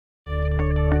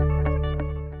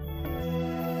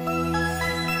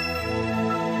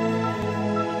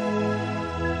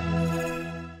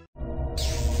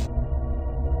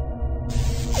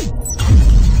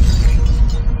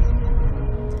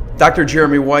Dr.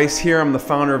 Jeremy Weisz here. I'm the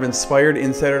founder of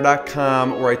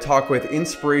InspiredInsider.com, where I talk with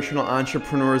inspirational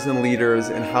entrepreneurs and leaders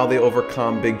and how they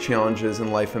overcome big challenges in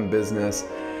life and business.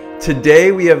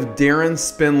 Today we have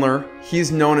DarinSpindler.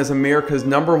 He's known as America's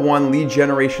 #1 lead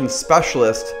generation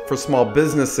specialist for small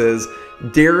businesses.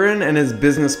 Darin and his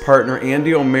business partner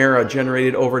Andy O'Mara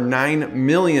generated over 9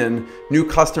 million new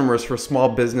customers for small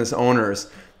business owners.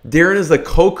 Darin is the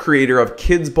co-creator of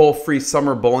Kids Bowl Free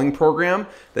Summer Bowling Program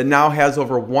that now has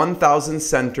over 1,000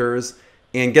 centers,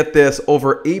 and get this,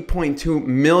 over 8.2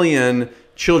 million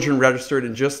children registered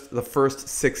in just the first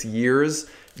 6 years.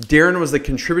 Darin was the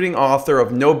contributing author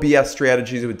of No BS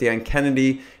Strategies with Dan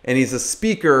Kennedy, and he's a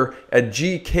speaker at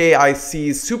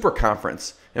GKIC's Super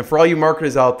Conference. And for all you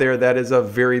marketers out there, that is a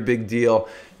very big deal.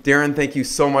 Darin, thank you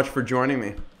so much for joining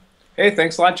me. Hey,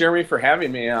 thanks a lot, Jeremy, for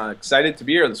having me. Excited to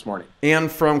be here this morning. And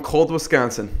from cold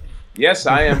Wisconsin. Yes,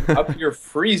 I am up here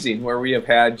freezing, where we have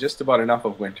had just about enough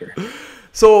of winter.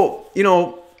 So, you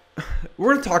know,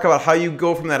 we're going to talk about how you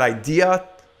go from that idea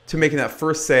to making that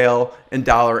first sale and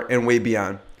dollar and way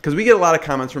beyond. Because we get a lot of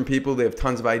comments from people, they have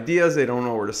tons of ideas, they don't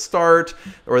know where to start,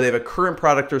 or they have a current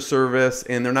product or service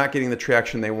and they're not getting the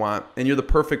traction they want. And you're the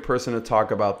perfect person to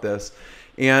talk about this.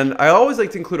 And I always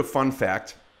like to include a fun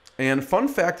fact. And fun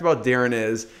fact about Darin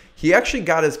is he actually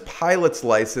got his pilot's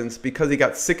license because he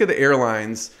got sick of the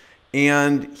airlines,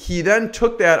 and he then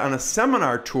took that on a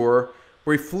seminar tour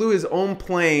where he flew his own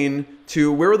plane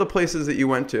to, where were the places that you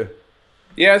went to?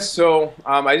 Yeah, so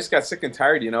I just got sick and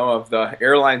tired, of the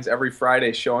airlines every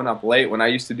Friday showing up late when I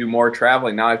used to do more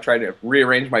traveling. Now I've tried to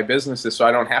rearrange my businesses so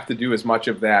I don't have to do as much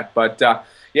of that. But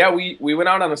yeah, we went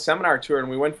out on a seminar tour, and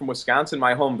we went from Wisconsin,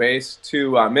 my home base,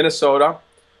 to Minnesota.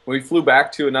 We flew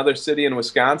back to another city in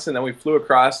Wisconsin, then we flew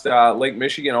across Lake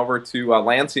Michigan over to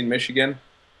Lansing, Michigan,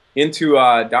 into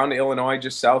down to Illinois,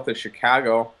 just south of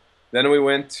Chicago. Then we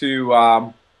went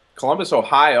to Columbus,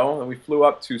 Ohio, and we flew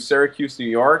up to Syracuse, New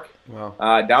York,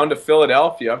 wow, down to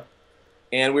Philadelphia.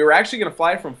 And we were actually going to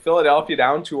fly from Philadelphia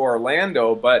down to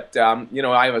Orlando, but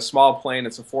I have a small plane,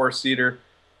 it's a 4-seater,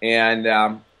 and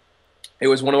it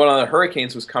was one of the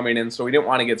hurricanes was coming in, so we didn't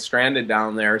want to get stranded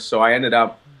down there. So we ended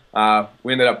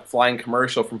up flying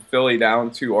commercial from Philly down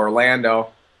to Orlando,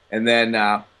 and then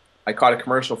I caught a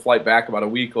commercial flight back about a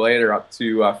week later up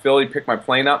to Philly, picked my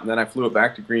plane up, and then I flew it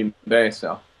back to Green Bay.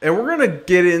 And we're going to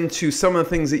get into some of the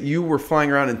things that you were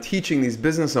flying around and teaching these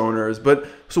business owners. But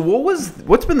so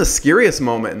what's been the scariest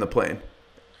moment in the plane?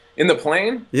 In the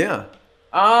plane? Yeah.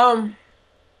 I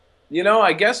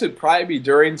guess it'd probably be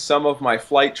during some of my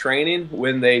flight training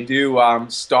when they do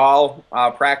stall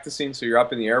practicing. So you're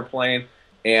up in the airplane,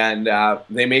 and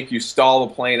they make you stall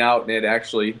the plane out, and it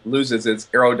actually loses its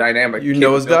aerodynamic. You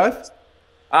nosedive?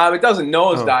 It doesn't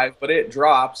nosedive, but it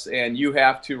drops, and you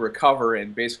have to recover,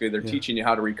 and basically they're teaching you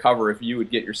how to recover if you would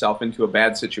get yourself into a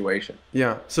bad situation.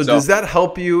 Yeah. So does that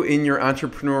help you in your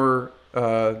entrepreneur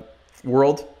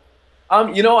world?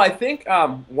 I think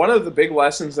one of the big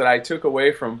lessons that I took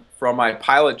away from my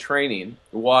pilot training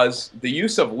was the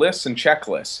use of lists and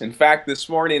checklists. In fact, this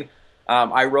morning,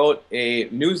 I wrote a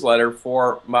newsletter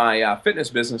for my fitness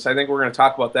business. I think we're going to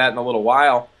talk about that in a little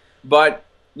while. But,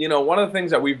 one of the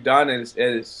things that we've done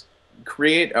is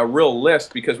create a real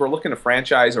list, because we're looking to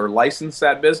franchise or license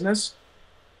that business.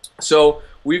 So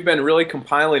we've been really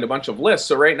compiling a bunch of lists.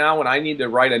 So right now when I need to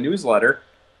write a newsletter,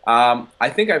 I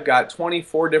think I've got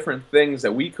 24 different things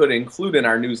that we could include in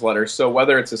our newsletter. So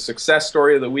whether it's a success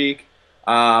story of the week,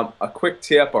 a quick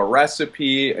tip, a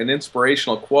recipe, an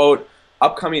inspirational quote,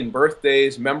 upcoming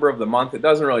birthdays, member of the month, it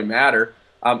doesn't really matter.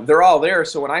 They're all there.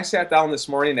 So when I sat down this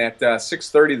morning at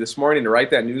 6:30 this morning to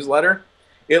write that newsletter,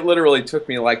 it literally took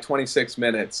me like 26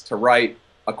 minutes to write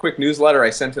a quick newsletter. I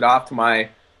sent it off to my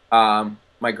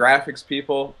my graphics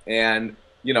people, and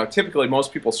typically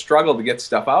most people struggle to get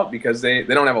stuff out because they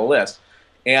don't have a list.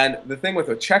 And the thing with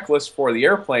a checklist for the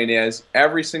airplane is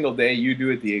every single day you do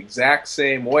it the exact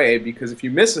same way, because if you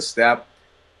miss a step,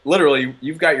 literally,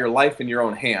 you've got your life in your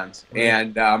own hands. Right.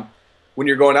 And when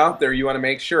you're going out there, you want to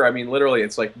make sure, literally,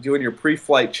 it's like doing your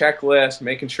pre-flight checklist,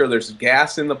 making sure there's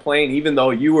gas in the plane, even though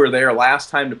you were there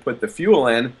last time to put the fuel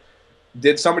in.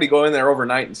 Did somebody go in there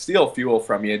overnight and steal fuel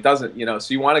from you? It doesn't,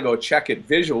 so you want to go check it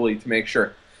visually to make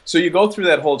sure. So you go through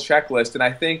that whole checklist, and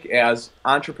I think as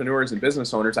entrepreneurs and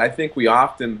business owners, I think we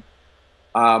often,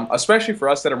 especially for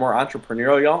us that are more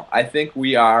entrepreneurial, I think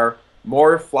we are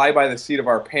more fly by the seat of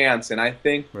our pants, and I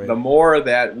think the more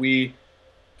that we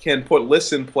can put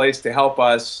lists in place to help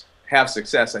us have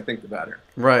success, I think the better.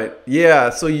 Right.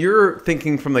 Yeah. So you're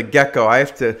thinking from the get-go, I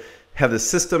have to have the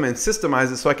system and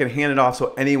systemize it so I can hand it off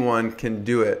so anyone can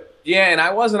do it. Yeah, and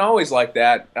I wasn't always like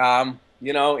that.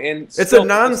 you know, and it's still, a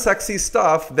non-sexy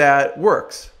stuff that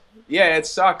works. yeah, it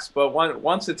sucks, but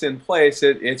once it's in place,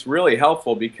 it's really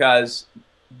helpful because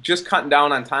just cutting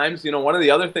down on times. You know, one of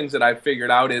the other things that I've figured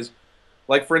out is,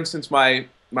 like, for instance, my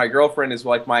girlfriend is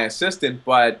like my assistant,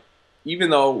 but even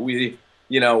though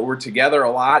we're together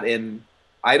a lot and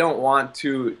I don't want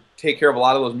to take care of a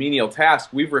lot of those menial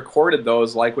tasks, we've recorded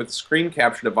those like with a screen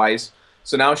capture device.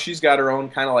 So now she's got her own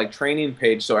kind of like training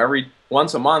page. So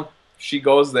once a month, she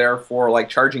goes there for like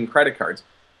charging credit cards.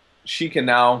 She can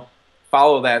now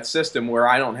follow that system where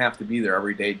I don't have to be there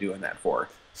every day doing that for her.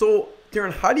 So,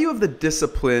 Darin, how do you have the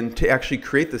discipline to actually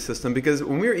create the system? Because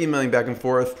when we were emailing back and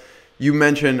forth, you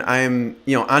mentioned I'm,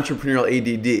 entrepreneurial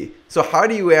ADD. So how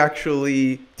do you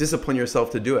actually discipline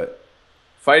yourself to do it?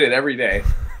 Fight it every day.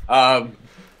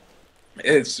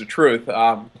 It's the truth.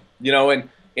 And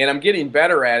I'm getting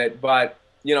better at it, but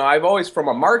I've always, from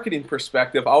a marketing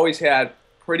perspective, always had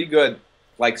pretty good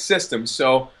like systems.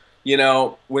 So,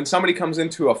 when somebody comes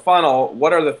into a funnel,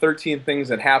 what are the 13 things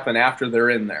that happen after they're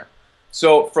in there?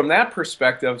 So from that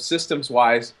perspective,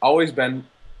 systems-wise, always been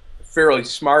fairly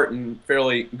smart and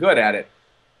fairly good at it.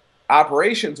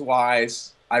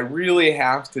 Operations-wise, I really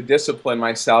have to discipline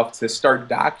myself to start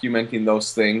documenting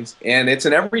those things. And it's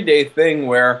an everyday thing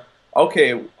where,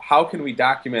 okay, how can we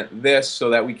document this so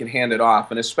that we can hand it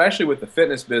off? And especially with the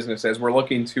fitness business, as we're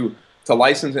looking to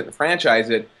license it and franchise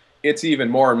it, it's even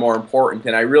more and more important.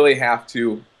 And I really have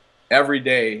to, every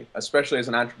day, especially as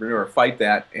an entrepreneur, fight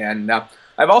that. And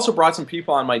I've also brought some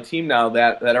people on my team now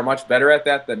that are much better at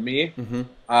that than me.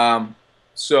 Mm-hmm.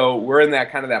 So we're in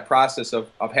that process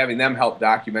of having them help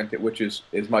document it, which is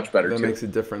much better too. That makes a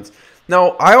difference.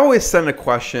 Now, I always send a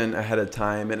question ahead of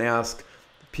time and ask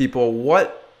people,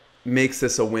 what makes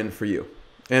this a win for you?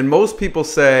 And most people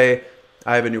say,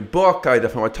 I have a new book, I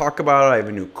definitely want to talk about it. I have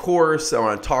a new course, I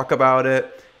want to talk about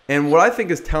it. And what I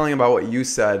think is telling about what you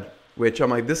said, which I'm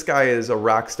like, this guy is a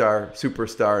rock star,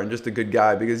 superstar, and just a good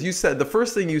guy. Because you said, the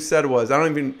first thing you said was, I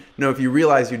don't even know if you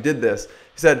realize you did this.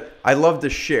 You said, I love to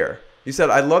share. You said,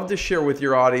 I'd love to share with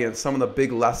your audience some of the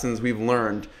big lessons we've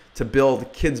learned to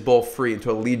build Kids Bowl Free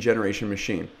into a lead generation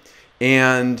machine.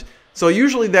 And so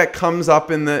usually that comes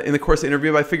up in the course of the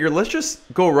interview, but I figured let's just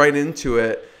go right into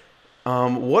it.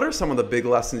 What are some of the big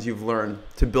lessons you've learned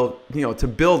to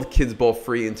build Kids Bowl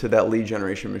Free into that lead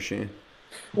generation machine?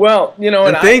 Well,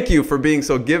 and thank you for being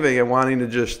so giving and wanting to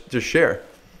just share.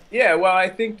 Yeah, well, I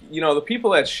think, the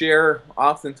people that share,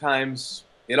 oftentimes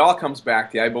it all comes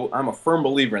back to you. I'm a firm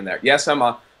believer in that. Yes, I'm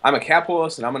a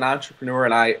capitalist and I'm an entrepreneur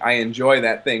and I enjoy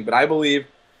that thing. But I believe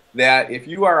that if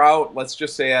you are out, let's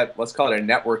just say let's call it a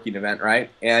networking event, right?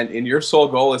 And your sole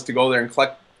goal is to go there and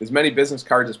collect as many business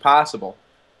cards as possible.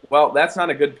 Well, that's not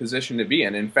a good position to be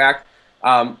in. In fact,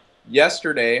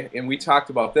 yesterday, and we talked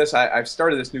about this, I've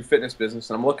started this new fitness business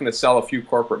and I'm looking to sell a few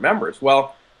corporate members.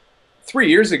 Well, 3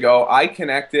 years ago, I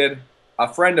connected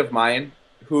a friend of mine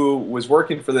who was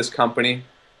working for this company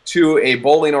to a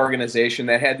bowling organization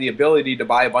that had the ability to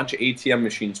buy a bunch of ATM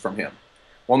machines from him.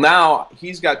 Well, now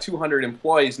he's got 200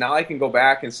 employees. Now I can go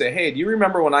back and say, hey, do you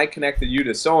remember when I connected you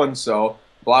to so-and-so,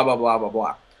 blah, blah, blah, blah,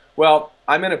 blah. Well,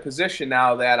 I'm in a position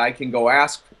now that I can go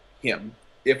ask him.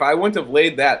 If I wouldn't have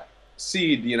laid that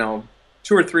seed, 2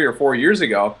 or 3 or 4 years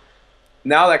ago,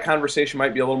 now that conversation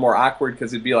might be a little more awkward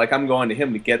because it'd be like I'm going to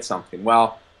him to get something.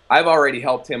 Well, I've already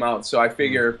helped him out, so I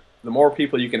figure the more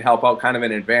people you can help out kind of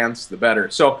in advance, the better.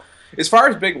 So as far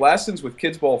as big lessons with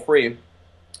Kids Bowl Free,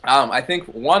 I think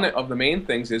one of the main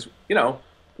things is,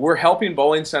 we're helping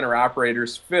bowling center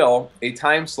operators fill a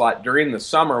time slot during the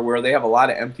summer where they have a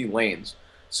lot of empty lanes.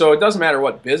 So it doesn't matter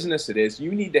what business it is,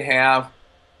 you need to have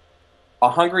a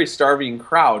hungry, starving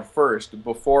crowd first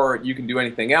before you can do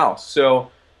anything else. So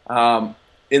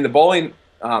in the bowling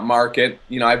market,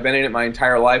 I've been in it my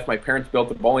entire life. My parents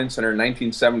built a bowling center in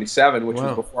 1977, which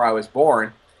was before I was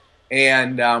born.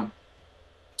 And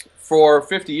for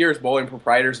 50 years, bowling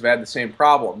proprietors have had the same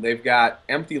problem. They've got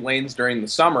empty lanes during the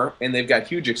summer, and they've got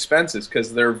huge expenses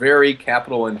because they're very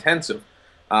capital intensive.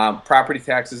 Property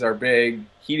taxes are big.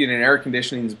 Heating and air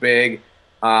conditioning is big.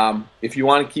 If you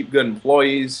want to keep good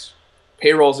employees,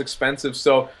 payroll is expensive.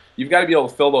 So you've got to be able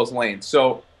to fill those lanes.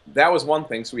 So that was one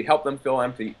thing. So we helped them fill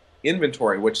empty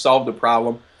inventory, which solved the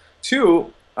problem.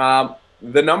 2,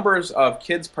 the numbers of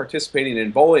kids participating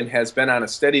in bowling has been on a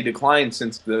steady decline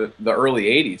since the early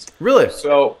 80s. Really?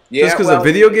 So yeah. Just because of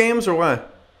video games or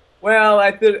what? Well,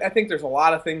 I think there's a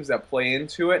lot of things that play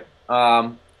into it.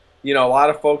 A lot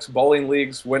of folks, bowling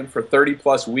leagues went for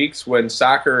 30+ weeks when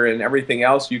soccer and everything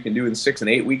else you can do in 6 and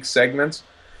 8 week segments.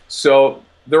 So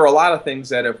there are a lot of things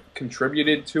that have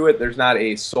contributed to it. There's not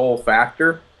a sole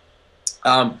factor.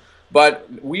 But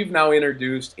we've now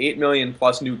introduced 8 million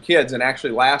plus new kids, and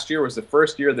actually last year was the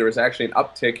first year there was actually an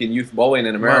uptick in youth bullying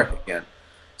in America again.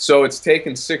 So it's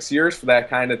taken 6 years for that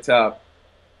kind of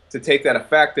to take that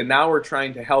effect, and now we're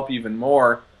trying to help even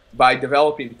more by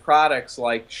developing products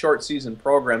like short season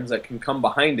programs that can come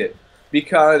behind it,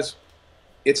 because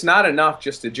it's not enough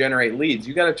just to generate leads.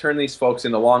 You got to turn these folks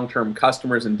into long-term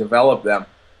customers and develop them.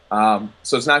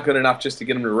 So it's not good enough just to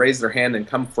get them to raise their hand and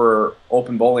come for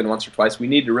open bowling once or twice. We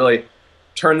need to really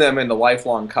turn them into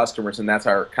lifelong customers, and that's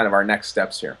our kind of our next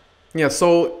steps here. Yeah,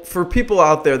 so for people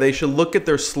out there, they should look at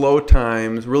their slow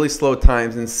times, really slow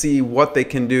times, and see what they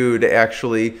can do to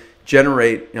actually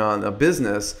generate a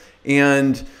business.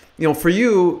 And for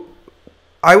you,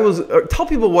 tell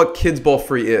people what Kids Bowl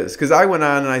Free is, because I went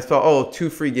on and I thought, oh, 2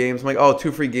 free games. I'm like, oh,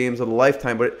 2 free games of a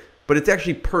lifetime, but it's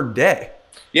actually per day.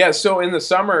 Yeah, so in the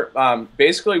summer,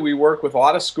 basically we work with a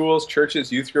lot of schools, churches,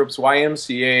 youth groups,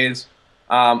 YMCAs.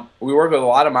 We work with a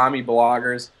lot of mommy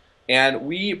bloggers, and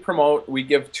we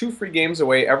give 2 free games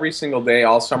away every single day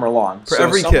all summer long. For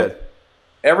every kid?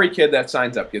 Every kid that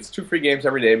signs up gets 2 free games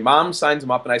every day. Mom signs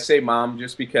them up, and I say mom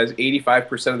just because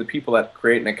 85% of the people that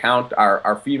create an account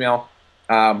are female.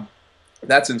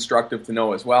 That's instructive to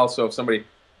know as well. So if somebody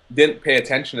didn't pay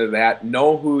attention to that,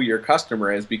 know who your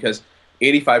customer is, because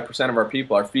 85% of our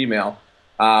people are female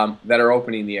that are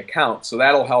opening the account. So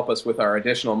that'll help us with our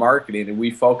additional marketing, and we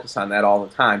focus on that all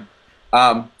the time.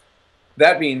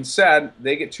 That being said,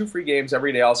 they get 2 free games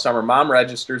every day all summer. Mom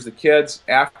registers the kids.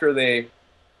 After they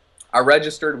are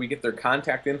registered, we get their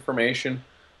contact information.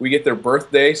 We get their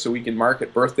birthday, so we can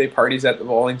market birthday parties at the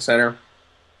bowling center.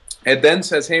 It then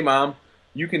says, hey, Mom,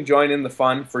 you can join in the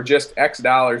fun for just X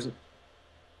dollars.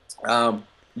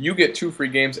 You get 2 free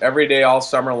games every day all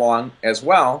summer long as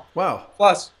well. Wow.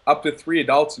 Plus up to 3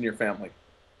 adults in your family.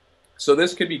 So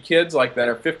this could be kids like that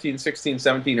are 15, 16,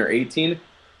 17, or 18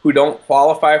 who don't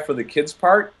qualify for the kids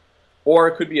part, or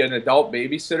it could be an adult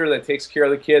babysitter that takes care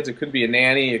of the kids. It could be a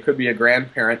nanny. It could be a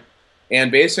grandparent. And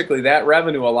basically that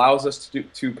revenue allows us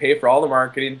to pay for all the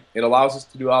marketing. It allows us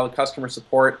to do all the customer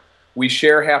support. We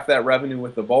share half that revenue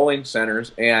with the bowling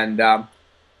centers, and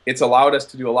it's allowed us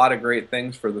to do a lot of great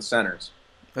things for the centers.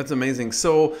 That's amazing.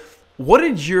 So what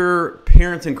did your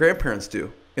parents and grandparents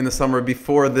do in the summer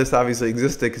before this obviously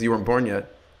existed, because you weren't born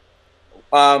yet?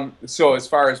 So as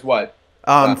far as what?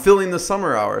 Filling the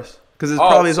summer hours, because it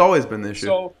probably has always been the issue.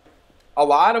 So a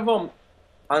lot of them,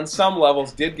 on some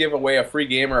levels, did give away a free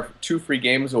game or 2 free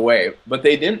games away, but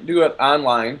they didn't do it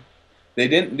online. They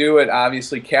didn't do it,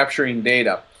 obviously, capturing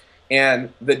data.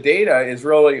 And the data is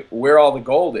really where all the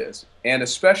gold is. And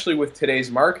especially with today's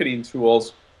marketing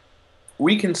tools,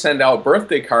 we can send out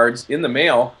birthday cards in the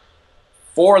mail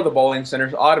for the bowling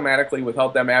centers automatically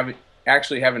without them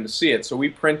actually having to see it. So we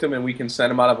print them and we can send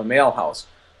them out of a mail house.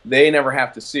 They never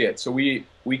have to see it. So we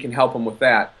can help them with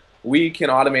that. We can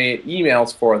automate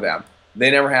emails for them.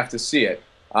 They never have to see it.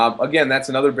 Again, that's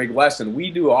another big lesson.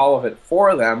 We do all of it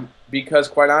for them because,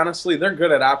 quite honestly, they're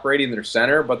good at operating their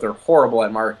center, but they're horrible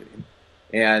at marketing.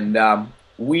 And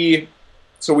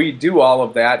so we do all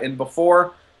of that. And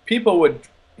before, people would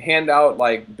hand out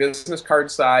like business card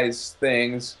size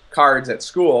cards at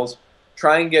schools,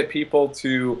 try and get people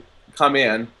to come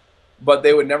in, but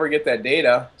they would never get that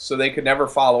data, so they could never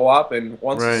follow up. And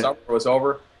once the summer was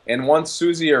over, and once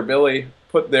Susie or Billy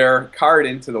put their card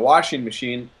into the washing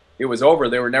machine, it was over.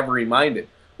 They were never reminded.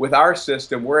 With our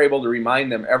system, we're able to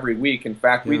remind them every week. In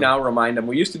fact, we now remind them.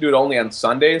 We used to do it only on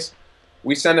Sundays.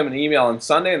 We send them an email on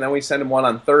Sunday, and then we send them one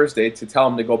on Thursday to tell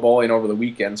them to go bowling over the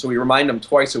weekend. So we remind them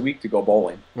twice a week to go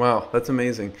bowling. Wow, that's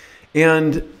amazing.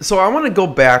 And so I want to go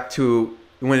back to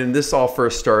when this all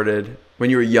first started, when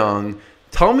you were young.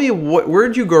 Tell me, where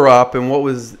did you grow up, and what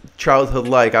was childhood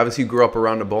like? Obviously, you grew up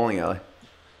around a bowling alley.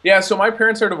 Yeah, so my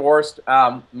parents are divorced.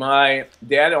 My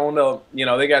dad owned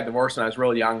they got divorced when I was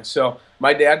really young. So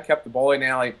my dad kept the bowling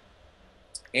alley,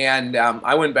 and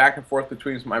I went back and forth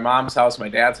between my mom's house and my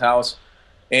dad's house.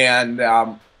 And,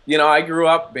 I grew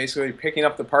up basically picking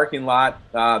up the parking lot,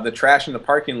 the trash in the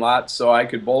parking lot, so I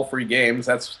could bowl free games.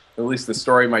 That's at least the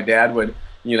story my dad would,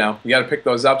 you got to pick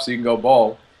those up so you can go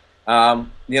bowl.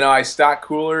 I stocked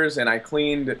coolers and I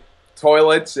cleaned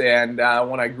toilets. And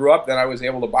when I grew up, then I was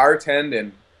able to bartend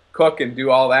and cook and do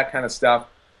all that kind of stuff.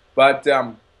 But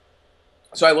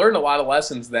so I learned a lot of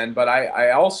lessons then, but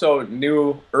I also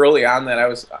knew early on that I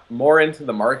was more into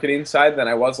the marketing side than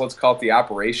I was, let's call it, the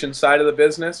operations side of the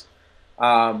business.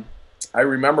 I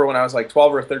remember when I was like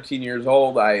 12 or 13 years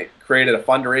old, I created a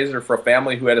fundraiser for a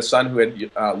family who had a son who had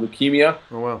leukemia.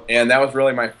 Oh, wow. And that was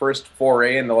really my first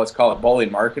foray into, let's call it,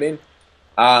 bowling marketing.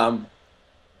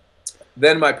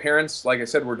 then my parents, like I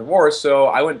said, were divorced, so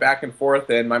I went back and forth,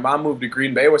 and my mom moved to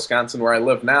Green Bay, Wisconsin, where I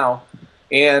live now.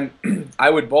 And I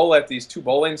would bowl at these 2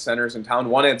 bowling centers in town.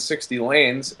 One had 60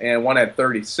 lanes and one had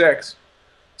 36.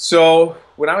 So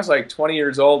when I was like 20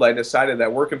 years old, I decided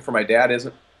that working for my dad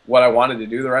isn't what I wanted to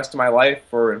do the rest of my life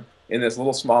in this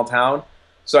little small town.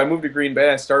 So I moved to Green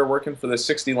Bay. I started working for the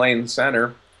 60-lane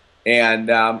center,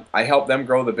 and I helped them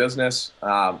grow the business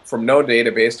from no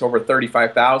database to over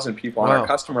 35,000 people on our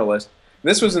customer list.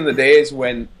 This was in the days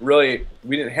when really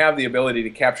we didn't have the ability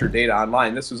to capture data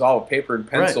online. This was all paper and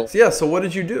pencil. Right. Yeah. So what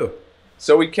did you do?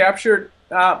 So we captured,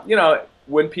 you know,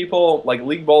 when people like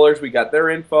league bowlers, we got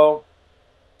their info.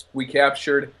 We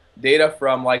captured data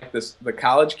from like the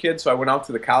college kids. So I went out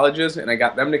to the colleges and I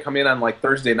got them to come in on like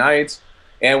Thursday nights.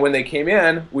 And when they came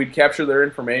in, we'd capture their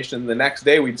information. The next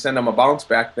day, we'd send them a bounce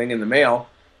back thing in the mail.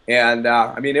 And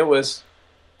I mean, it was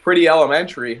pretty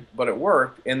elementary, but it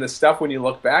worked. And the stuff, when you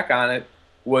look back on it,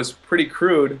 was pretty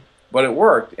crude, but it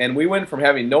worked. And we went from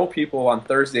having no people on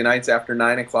Thursday nights after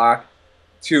 9 o'clock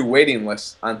to waiting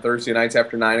lists on Thursday nights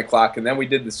after 9 o'clock. And then we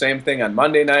did the same thing on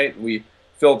Monday night. We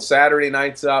filled Saturday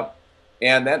nights up.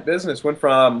 And that business went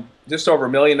from just over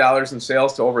 $1 million in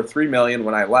sales to over $3 million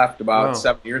when I left about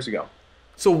 7 years ago.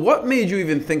 So what made you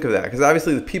even think of that? Because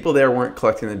obviously the people there weren't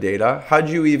collecting the data. How did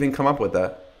you even come up with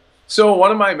that? So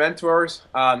one of my mentors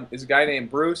is a guy named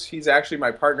Bruce. He's actually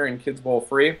my partner in Kids Bowl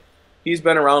Free. He's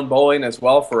been around bowling as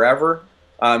well forever.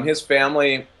 His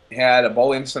family had a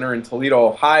bowling center in Toledo,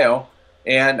 Ohio,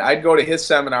 and I'd go to his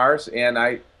seminars and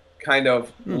I kind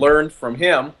of learned from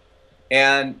him,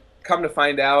 and come to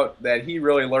find out that he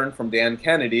really learned from Dan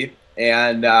Kennedy,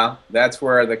 and that's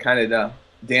where the kind of the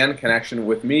Dan connection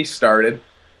with me started,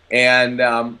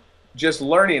 and just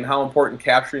learning how important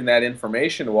capturing that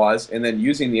information was and then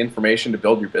using the information to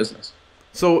build your business.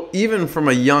 So even from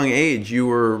a young age, you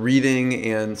were reading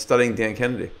and studying Dan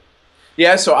Kennedy.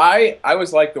 Yeah, so I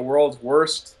was like the world's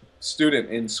worst student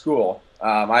in school.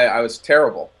 I was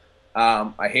terrible.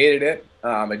 I hated it.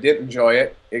 I didn't enjoy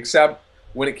it, except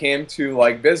when it came to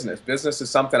like business. Business is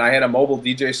something. I had a mobile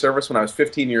DJ service when I was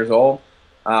 15 years old.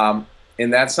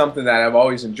 And that's something that I've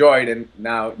always enjoyed. And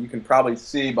now you can probably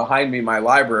see behind me my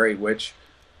library, which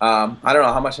I don't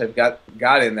know how much I've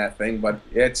got in that thing, but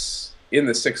it's in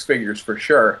the 6 figures for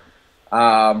sure.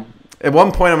 At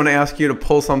one point, I'm going to ask you to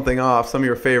pull something off, some of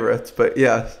your favorites. But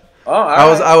yes, oh,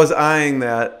 I was eyeing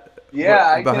that.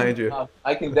 Yeah, behind you.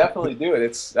 I can definitely do it.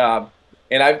 It's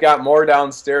and I've got more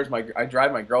downstairs. I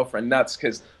drive my girlfriend nuts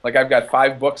because like I've got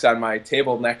 5 books on my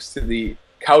table next to the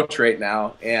couch right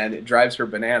now, and it drives her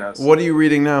bananas. What are you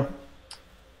reading now?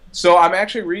 So I'm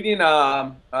actually reading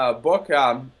a book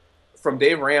from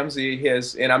Dave Ramsey,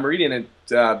 and I'm reading it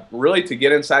really to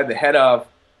get inside the head of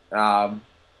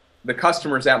the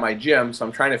customers at my gym. So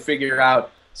I'm trying to figure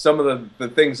out some of the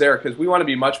things there, because we want to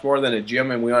be much more than a gym,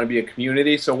 and we want to be a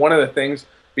community. So one of the things,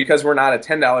 because we're not a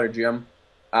 $10 gym,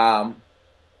 I'm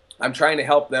trying to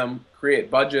help them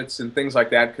create budgets and things like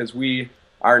that, because we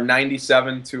are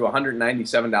 $97 to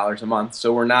 $197 a month.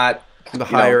 So we're not the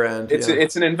higher end.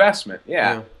 It's an investment,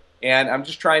 yeah. And I'm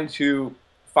just trying to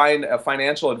find a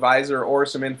financial advisor or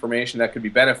some information that could be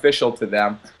beneficial to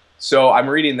them. So I'm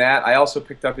reading that. I also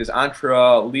picked up his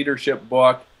Entre Leadership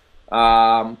book.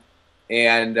 And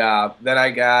then I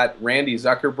got Randy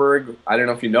Zuckerberg. I don't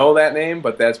know if you know that name,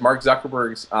 but that's Mark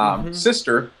Zuckerberg's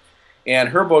sister. And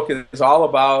her book is all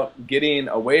about getting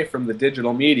away from the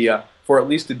digital media for at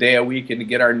least a day a week, and to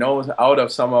get our nose out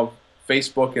of some of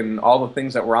Facebook and all the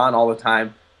things that we're on all the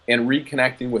time, and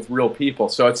reconnecting with real people.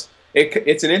 So it's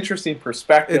an interesting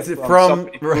perspective from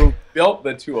somebody who built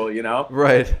the tool, you know?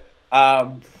 Right.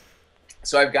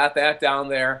 So I've got that down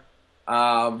there.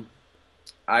 I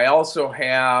also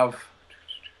have,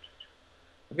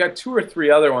 I've got 2 or 3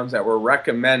 other ones that were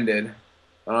recommended.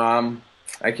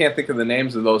 I can't think of the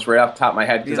names of those right off the top of my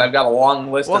head, because I've got a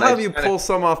long list. Well, I'll have you pull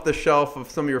some off the shelf of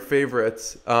some of your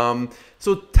favorites.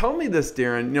 So tell me this,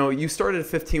 Darin. You know, you started at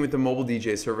 15 with the mobile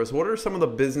DJ service. What are some of the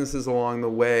businesses along the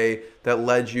way that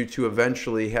led you to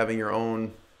eventually having your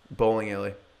own bowling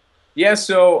alley? Yeah,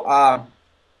 so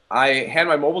I had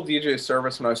my mobile DJ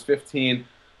service when I was 15.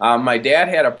 My dad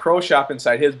had a pro shop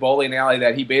inside his bowling alley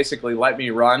that he basically let me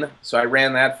run. So I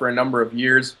ran that for a number of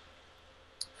years.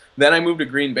 Then I moved to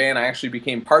Green Bay, and I actually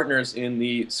became partners in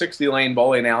the 60-lane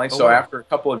bowling alley. So after a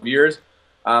couple of years,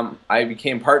 I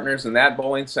became partners in that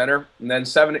bowling center. And then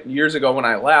 7 years ago when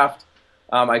I left,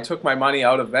 I took my money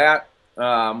out of that.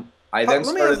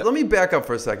 Let me back up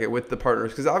for a second with the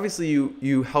partners, because obviously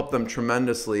you help them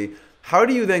tremendously. How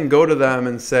do you then go to them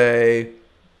and say,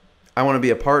 I want to be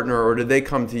a partner, or did they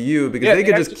come to you? Because they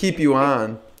could just keep you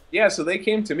on. Yeah, so they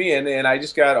came to me, and I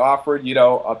just got offered, you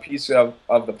know, a piece of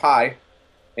the pie,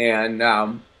 and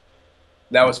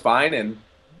that was fine, and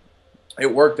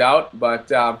it worked out.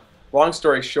 But long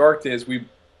story short is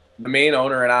the main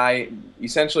owner and I,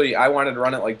 essentially, I wanted to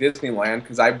run it like Disneyland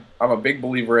because I'm a big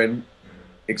believer in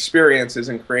experiences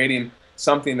and creating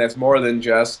something that's more than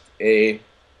just a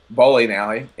bowling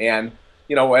alley. And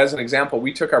you know, as an example,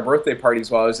 we took our birthday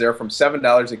parties while I was there from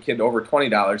 $7 a kid to over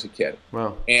 $20 a kid.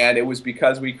 Wow. And it was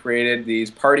because we created these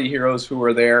party heroes who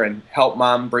were there and helped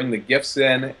mom bring the gifts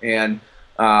in, and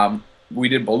we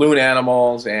did balloon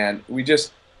animals, and we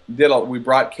just we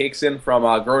brought cakes in from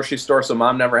a grocery store, so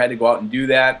mom never had to go out and do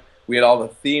that. We had all the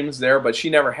themes there, but she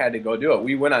never had to go do it.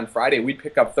 We went on Friday. We'd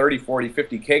pick up 30, 40,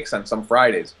 50 cakes on some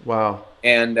Fridays. Wow.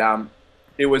 And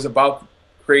it was about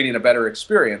creating a better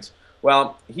experience.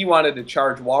 Well, he wanted to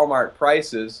charge Walmart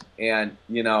prices, and,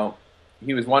 you know,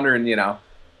 he was wondering, you know,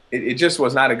 it just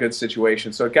was not a good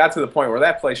situation. So it got to the point where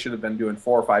that place should have been doing $4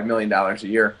 or $5 million a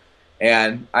year,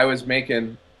 and I was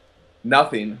making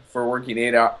nothing for working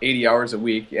 80 hours a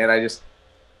week, and I just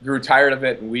grew tired of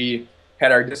it, and we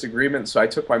had our disagreement. So I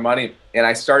took my money and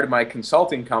I started my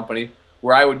consulting company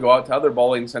where I would go out to other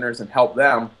bowling centers and help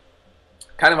them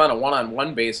kind of on a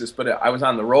one-on-one basis, but I was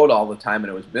on the road all the time and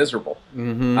it was miserable.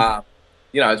 Mm-hmm.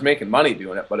 You know, I was making money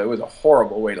doing it, but it was a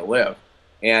horrible way to live.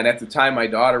 And at the time, my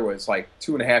daughter was like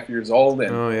 2.5 years old.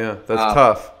 And, oh yeah, that's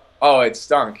tough. Oh, it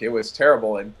stunk. It was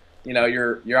terrible. And you know,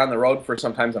 you're on the road for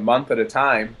sometimes a month at a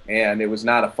time, and it was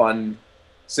not a fun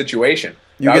situation.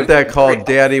 You get that call,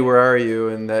 "Daddy, where are you?"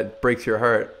 and that breaks your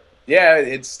heart. Yeah,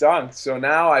 it stunk. So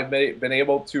now I've been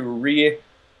able to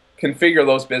reconfigure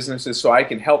those businesses so I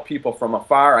can help people from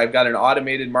afar. I've got an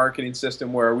automated marketing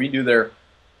system where we do their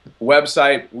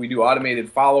website, we do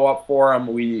automated follow-up for them,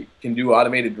 we can do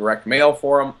automated direct mail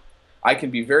for them. I can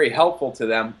be very helpful to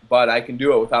them, but I can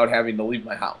do it without having to leave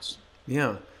my house.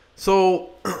 Yeah.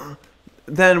 So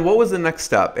then what was the next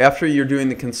step after you're doing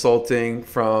the consulting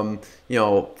from, you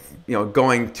know,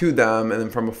 going to them and then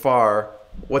from afar?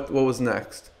 What was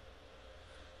next?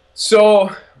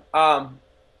 So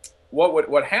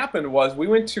what happened was we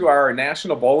went to our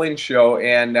national bowling show,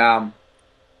 and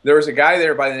there was a guy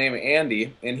there by the name of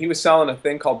Andy, and he was selling a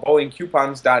thing called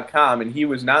bowlingcoupons.com, and he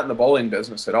was not in the bowling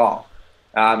business at all.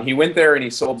 He went there and he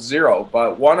sold zero,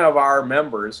 but one of our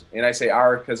members, and I say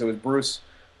our because it was Bruce,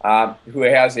 who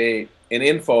has an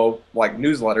info like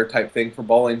newsletter type thing for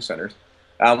bowling centers.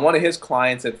 One of his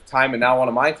clients at the time, and now one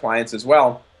of my clients as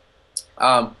well,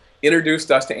 introduced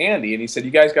us to Andy, and he said,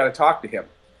 "You guys got to talk to him."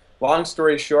 Long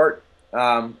story short,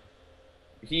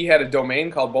 he had a domain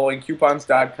called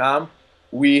bowlingcoupons.com.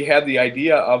 We had the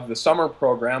idea of the summer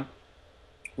program.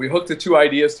 We hooked the two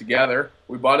ideas together.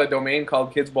 We bought a domain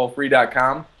called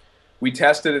kidsbowlfree.com. We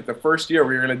tested it the first year.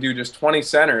 We were going to do just 20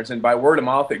 centers, and by word of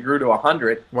mouth, it grew to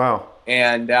 100. Wow.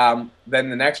 And then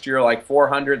the next year, like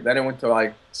 400. Then it went to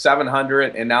like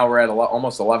 700, and now we're at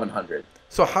almost 1,100.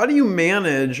 So how do you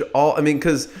manage all? I mean,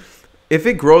 because if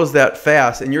it grows that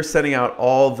fast, and you're sending out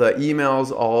all the emails,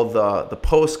 all the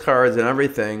postcards, and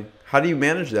everything, how do you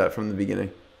manage that from the beginning?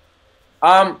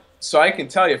 So I can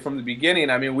tell you from the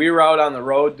beginning. I mean, we were out on the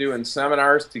road doing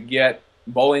seminars to get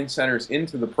bowling centers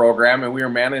into the program, and we were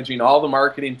managing all the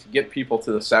marketing to get people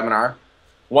to the seminar.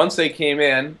 Once they came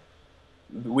in,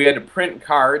 we had to print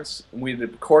cards, and we had to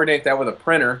coordinate that with a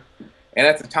printer. And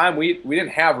at the time, we didn't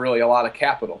have really a lot of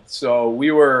capital, so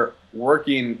we were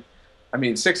working, I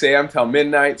mean, 6 a.m. till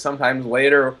midnight, sometimes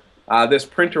later. This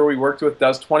printer we worked with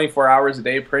does 24 hours a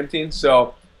day printing,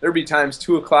 so there'd be times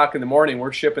 2 o'clock in the morning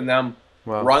we're shipping them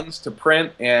runs to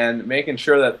print and making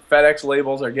sure that FedEx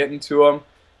labels are getting to them.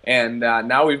 And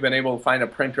now we've been able to find a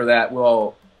printer that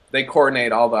they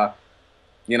coordinate all the,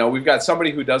 you know, we've got somebody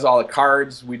who does all the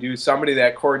cards. We do somebody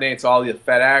that coordinates all the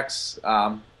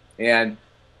FedEx, and,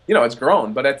 you know, it's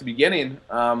grown. But at the beginning,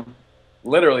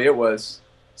 literally it was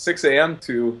 6 a.m.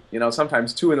 to, you know,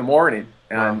 sometimes 2 in the morning.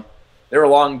 And they were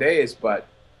long days, but.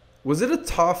 Was it a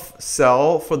tough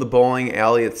sell for the bowling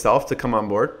alley itself to come on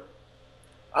board?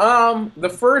 The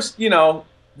first, you know,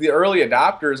 the early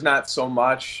adopters, not so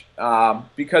much,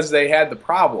 because they had the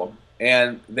problem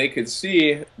and they could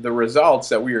see the results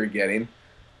that we were getting.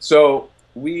 So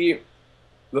the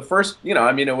first, you know,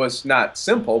 I mean, it was not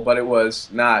simple, but it was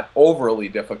not overly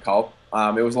difficult.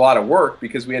 It was a lot of work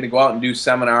because we had to go out and do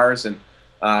seminars, and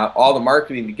all the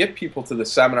marketing to get people to the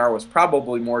seminar was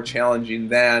probably more challenging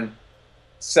than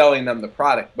selling them the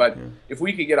product. But if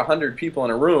we could get 100 people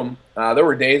in a room, there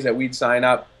were days that we'd sign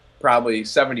up probably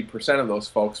 70% of those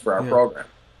folks for our program.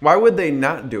 Why would they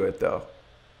not do it though?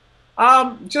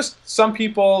 Just some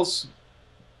people's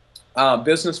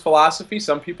Business philosophy.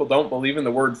 Some people don't believe in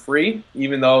the word free,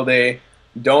 even though they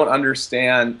don't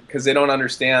understand, because they don't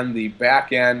understand the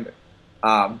back end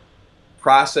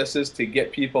processes to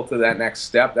get people to that next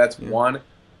step. That's one.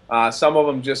 Some of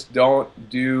them just don't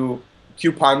do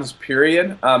coupons,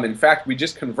 period. In fact, we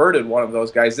just converted one of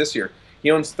those guys this year. He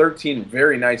owns 13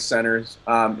 very nice centers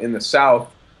in the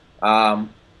South,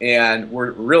 and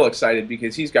we're real excited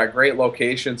because he's got great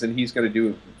locations and he's going to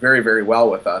do very, very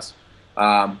well with us.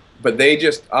 But they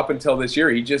just, up until this year,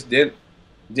 he just didn't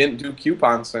do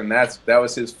coupons, and that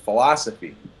was his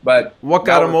philosophy. But what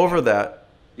got him over that?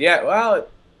 Yeah,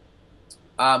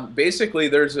 well,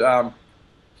 basically,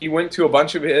 he went to a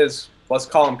bunch of his, let's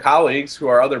call them colleagues, who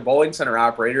are other bowling center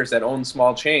operators that own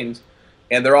small chains,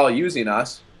 and they're all using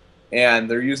us, and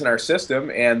they're using our system,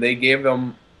 and they gave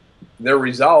them their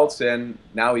results, and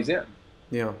now he's in.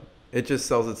 Yeah, it just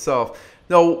sells itself.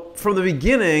 Now, from the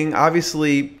beginning,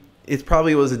 obviously, it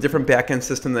probably was a different back-end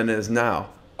system than it is now.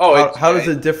 Oh, how does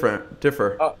it differ?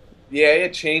 Yeah,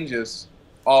 it changes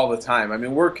all the time. I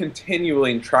mean, we're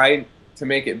continually trying to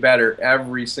make it better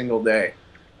every single day.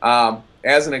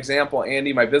 As an example,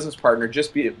 Andy, my business partner,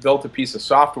 just built a piece of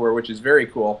software, which is very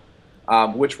cool,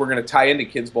 which we're going to tie into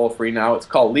Kids Bowl Free now. It's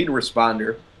called Lead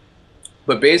Responder.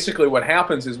 But basically what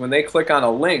happens is when they click on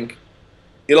a link,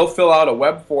 it'll fill out a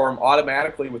web form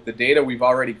automatically with the data we've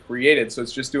already created. So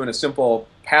it's just doing a simple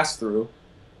pass-through.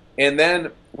 And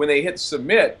then when they hit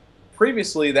submit,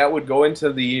 previously that would go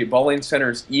into the bowling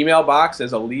center's email box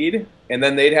as a lead, and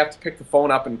then they'd have to pick the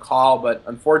phone up and call. But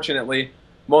unfortunately,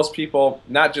 most people,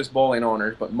 not just bowling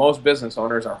owners, but most business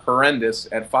owners, are horrendous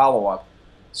at follow-up.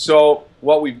 So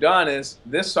what we've done is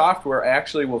this software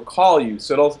actually will call you.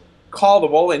 So it'll call the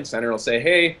bowling center. It'll say,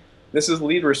 hey, this is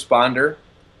Lead Responder.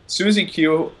 Susie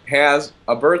Q has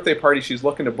a birthday party she's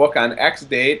looking to book on X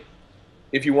date.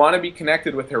 If you want to be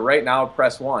connected with her right now,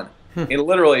 press 1. And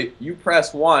literally, you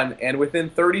press 1, and within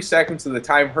 30 seconds of the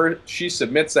time she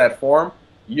submits that form,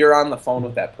 you're on the phone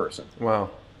with that person. Wow.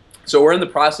 So we're in the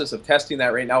process of testing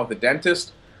that right now with a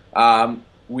dentist.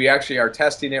 We actually are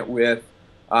testing it with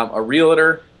a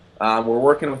realtor. We're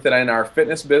working with it in our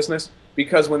fitness business,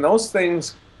 because when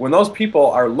those people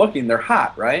are looking, they're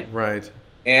hot, right? Right.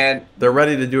 And they're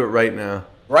ready to do it right now.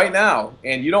 Right now,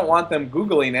 and you don't want them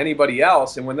Googling anybody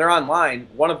else. And when they're online,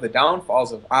 one of the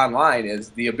downfalls of online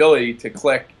is the ability to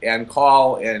click and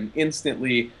call and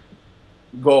instantly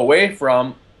go away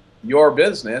from your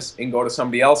business and go to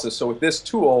somebody else's. So with this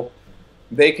tool,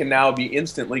 they can now be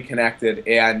instantly connected,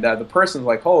 and the person's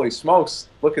like, holy smokes,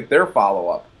 look at their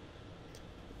follow-up.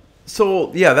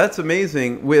 So yeah, that's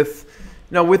amazing.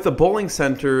 Now with the bowling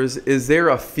centers, is there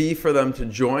a fee for them to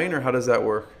join, or how does that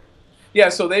work? Yeah,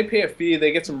 so they pay a fee.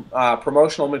 They get some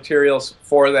promotional materials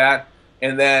for that,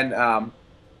 and then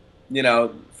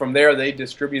from there they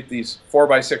distribute these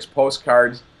 4x6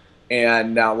 postcards.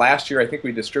 And last year I think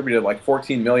we distributed like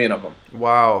 14 million of them.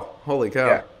 Wow, holy cow!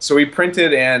 Yeah. So we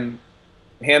printed and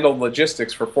handled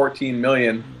logistics for 14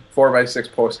 million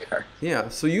 4x6 postcards. Yeah,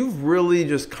 so you've really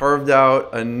just carved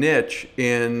out a niche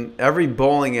in every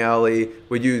bowling alley.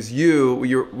 Would use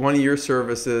one of your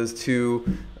services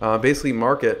to basically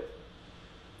market.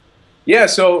 Yeah,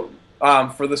 so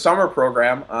for the summer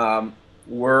program,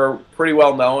 we're pretty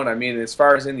well known. I mean, as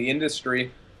far as in the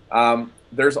industry,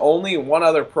 there's only one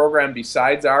other program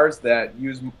besides ours that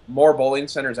more bowling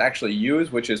centers actually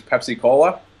use, which is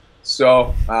Pepsi-Cola.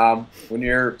 So when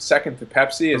you're second to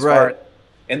Pepsi,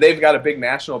 and they've got a big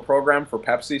national program for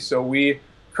Pepsi, so we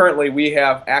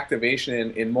have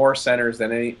activation in more centers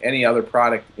than any other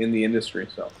product in the industry,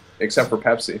 so except for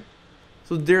Pepsi.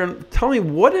 So Darin, tell me,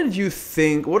 what did you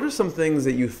think? What are some things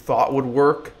that you thought would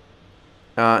work,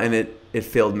 and it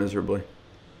failed miserably?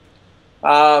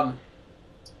 As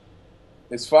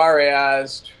far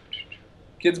as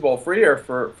Kids Bowl Free, or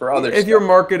for other stuff? If you're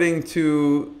marketing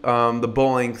to the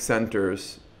bowling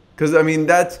centers, because I mean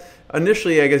that's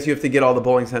initially, I guess you have to get all the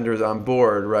bowling centers on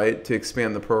board, right, to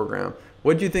expand the program.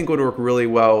 What do you think would work really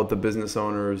well with the business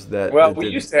owners that? Well, we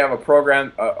used to have a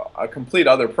program, a complete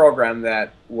other program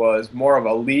that was more of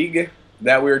a league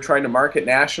that we were trying to market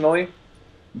nationally.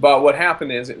 But what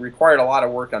happened is it required a lot of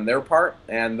work on their part,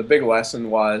 and the big lesson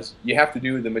was you have to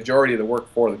do the majority of the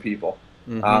work for the people.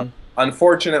 Mm-hmm.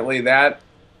 Unfortunately, that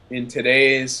in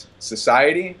today's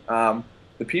society,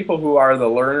 the people who are the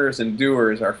learners and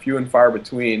doers are few and far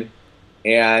between.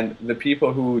 And the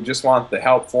people who just want the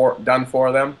help done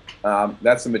for them,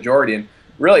 that's the majority. And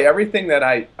really everything that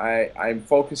I'm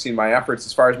focusing my efforts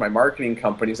as far as my marketing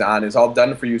companies on is all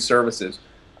done-for-you services,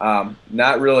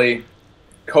 not really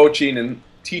coaching and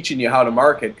teaching you how to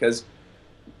market, because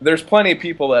there's plenty of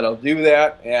people that'll do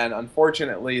that, and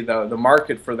unfortunately the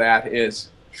market for that is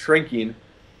shrinking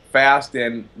fast,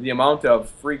 and the amount of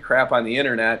free crap on the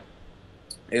internet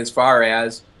as far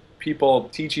as people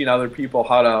teaching other people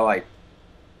how to, like,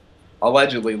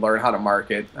 allegedly learn how to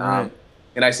market. Right.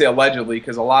 And I say allegedly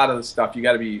because a lot of the stuff you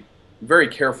got to be very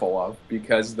careful of,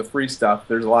 because the free stuff,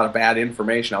 there's a lot of bad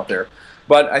information out there.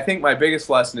 But I think my biggest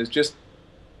lesson is just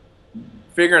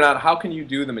figuring out how can you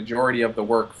do the majority of the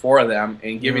work for them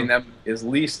and giving them as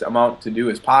least amount to do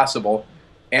as possible,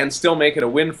 and still make it a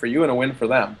win for you and a win for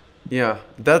them. Yeah,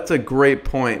 that's a great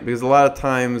point, because a lot of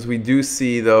times we do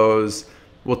see those,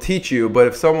 we'll teach you, but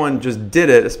if someone just did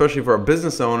it, especially for a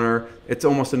business owner, it's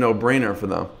almost a no-brainer for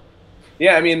them.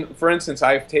 Yeah, I mean, for instance,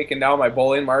 I've taken now my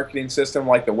bowling marketing system,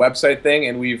 like the website thing,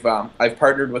 and I've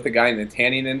partnered with a guy in the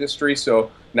tanning industry,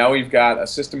 so now we've got a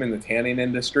system in the tanning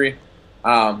industry.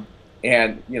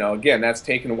 And, you know, again, that's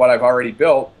taken what I've already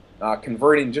built,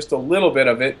 converting just a little bit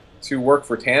of it to work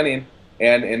for tanning,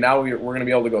 and now we're going to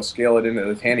be able to go scale it into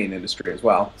the tanning industry as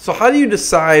well. So how do you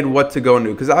decide what to go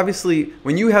into? Because obviously,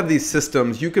 when you have these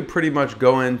systems, you could pretty much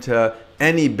go into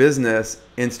any business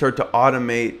and start to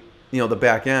automate, you know, the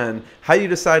back end. How do you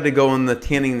decide to go in the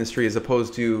tanning industry as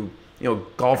opposed to, you know,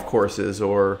 golf courses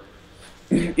or?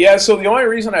 Yeah, so the only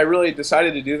reason I really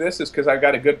decided to do this is because I've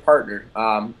got a good partner.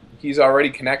 He's already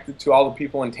connected to all the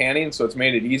people in tanning, so it's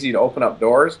made it easy to open up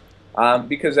doors.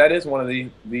 Because that is one of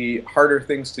the harder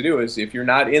things to do, is if you're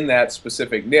not in that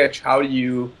specific niche, how do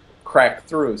you crack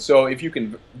through? So if you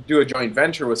can do a joint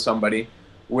venture with somebody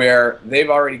where they've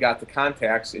already got the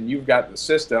contacts and you've got the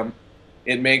system,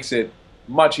 it makes it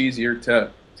much easier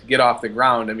to get off the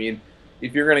ground. I mean,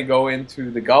 if you're going to go into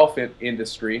the golf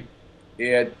industry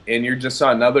and you're just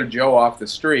another Joe off the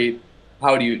street,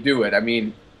 how do you do it? I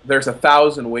mean, there's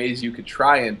 1,000 ways you could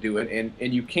try and do it,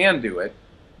 and you can do it,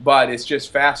 but it's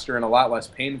just faster and a lot less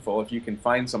painful if you can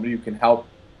find somebody who can help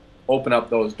open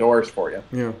up those doors for you.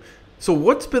 Yeah. So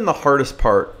what's been the hardest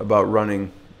part about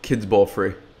running Kids Bowl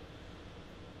Free?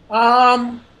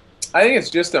 I think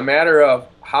it's just a matter of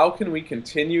how can we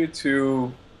continue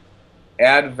to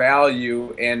add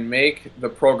value and make the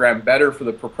program better for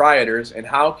the proprietors, and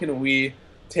how can we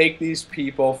take these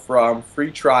people from free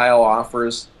trial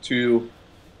offers to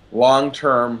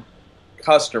long-term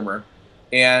customer,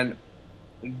 and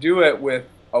do it with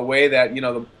a way that, you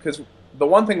know, because the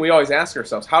one thing we always ask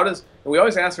ourselves, we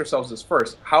always ask ourselves this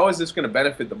first, how is this going to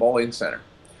benefit the bowling center?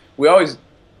 We always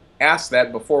ask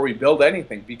that before we build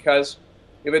anything, because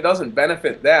if it doesn't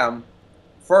benefit them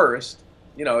first,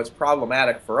 you know, it's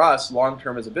problematic for us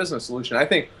long-term as a business solution. I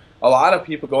think a lot of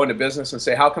people go into business and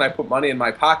say, how can I put money in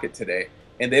my pocket today?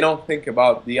 And they don't think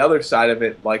about the other side of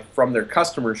it, like from their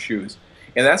customer's shoes.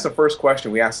 And that's the first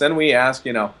question we ask. Then we ask,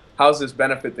 you know, how does this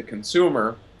benefit the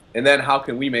consumer? And then how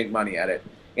can we make money at it?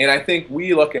 And I think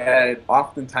we look at it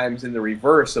oftentimes in the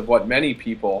reverse of what many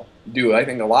people do. I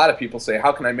think a lot of people say,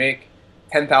 how can I make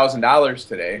 $10,000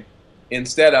 today?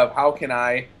 Instead of, how can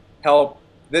I help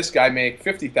this guy make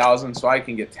 $50,000 so I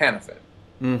can get 10 of it?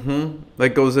 Mm-hmm. That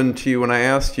goes into when I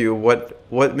asked you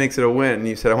what makes it a win, and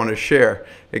you said I want to share.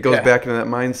 It goes back into that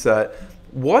mindset.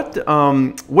 What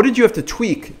did you have to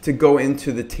tweak to go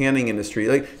into the tanning industry?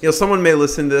 Like, you know, someone may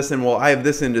listen to this and, well, I have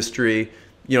this industry,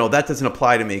 you know, that doesn't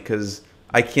apply to me because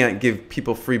I can't give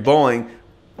people free bowling.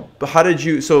 But how did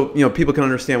you, so, you know, people can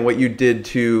understand what you did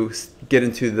to get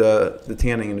into the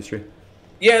tanning industry?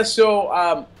 Yeah,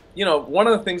 so, you know, one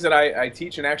of the things that I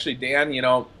teach, and actually Dan, you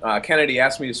know, Kennedy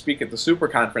asked me to speak at the Super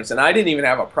Conference, and I didn't even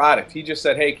have a product. He just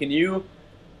said, hey, can you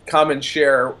come and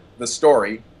share the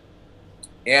story?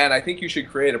 And I think you should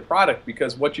create a product,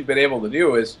 because what you've been able to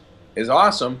do is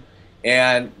awesome,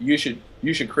 and you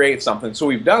should create something. So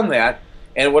we've done that,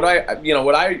 and what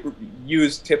I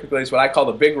use typically is what I call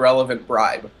the big relevant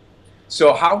bribe.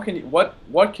 So how can you,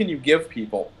 what can you give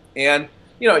people? And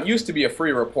you know, it used to be a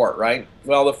free report, right?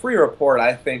 Well, the free report,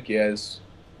 I think, is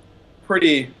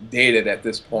pretty dated at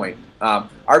this point.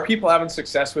 Are people having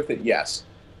success with it? Yes.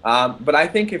 But I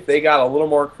think if they got a little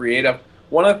more creative,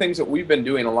 one of the things that we've been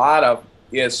doing a lot of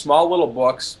is small little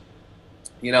books,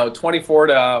 you know, 24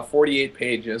 to 48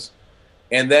 pages,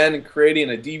 and then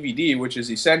creating a DVD, which is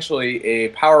essentially a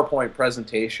PowerPoint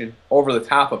presentation over the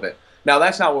top of it. Now,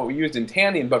 that's not what we used in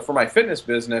tanning, but for my fitness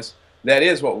business, that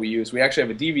is what we use. We actually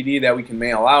have a DVD that we can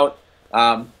mail out.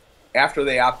 After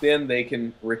they opt in, they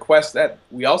can request that.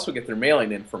 We also get their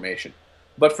mailing information.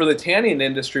 But for the tanning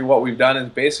industry, what we've done is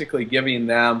basically giving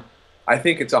them, I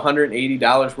think it's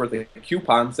 $180 worth of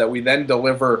coupons that we then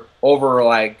deliver over,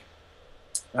 like,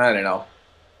 I don't know,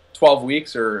 12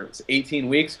 weeks or 18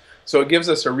 weeks. So it gives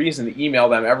us a reason to email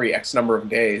them every X number of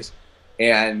days.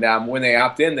 And when they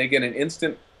opt in, they get an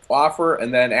instant offer,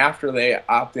 and then after they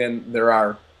opt in, there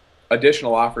are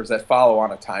additional offers that follow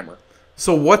on a timer.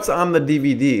 So what's on the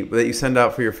DVD that you send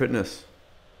out for your fitness?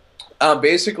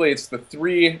 Basically, it's the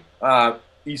 3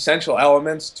 essential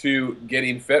elements to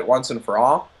getting fit once and for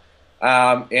all.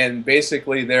 And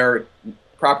basically, they're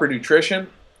proper nutrition.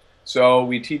 So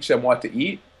we teach them what to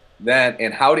eat, then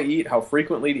and how to eat, how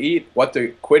frequently to eat, what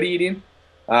to quit eating.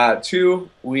 2,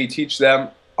 we teach them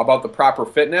about the proper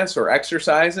fitness or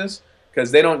exercises,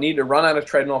 because they don't need to run on a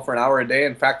treadmill for an hour a day.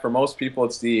 In fact, for most people,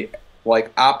 it's the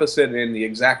opposite and the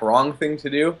exact wrong thing to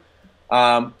do.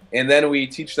 And then we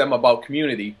teach them about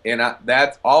community, and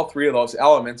that's all 3 of those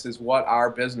elements is what our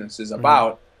business is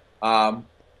about.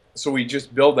 So we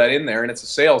just build that in there, and it's a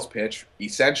sales pitch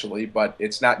essentially, but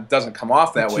it doesn't come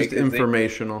off that way. It's just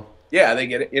informational. They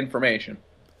get information.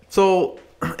 So,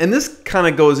 and this kind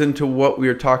of goes into what we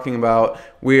were talking about,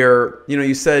 where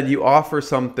you said you offer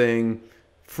something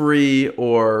free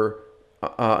or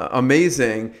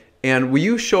amazing, and will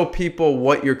you show people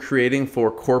what you're creating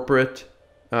for corporate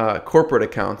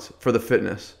accounts for the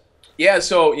fitness? Yeah,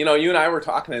 so you and I were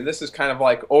talking, and this is kind of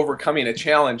like overcoming a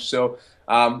challenge. So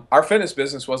our fitness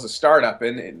business was a startup,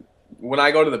 and when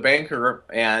I go to the banker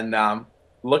and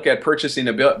look at purchasing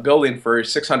a building for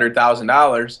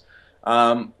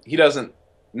 $600,000, he doesn't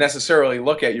necessarily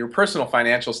look at your personal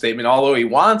financial statement, although he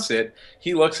wants it.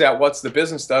 He looks at what's the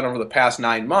business done over the past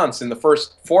 9 months, and the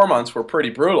first 4 months were pretty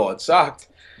brutal. It sucked.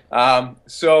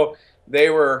 So they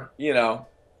were,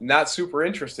 not super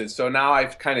interested. So now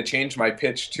I've kind of changed my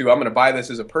pitch to I'm going to buy this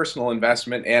as a personal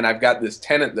investment, and I've got this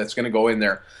tenant that's going to go in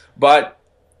there. But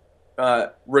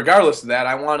regardless of that,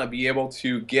 I want to be able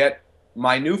to get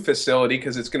my new facility,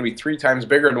 because it's going to be 3 times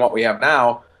bigger than what we have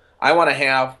now. I want to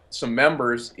have some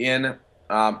members in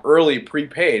early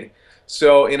prepaid.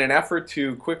 So in an effort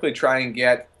to quickly try and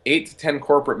get 8 to 10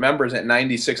 corporate members at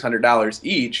 $9,600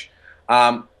 each,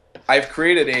 I've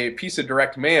created a piece of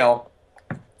direct mail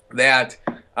that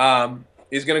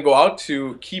is going to go out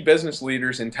to key business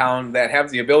leaders in town that have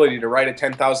the ability to write a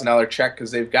 $10,000 check,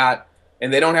 because they've got,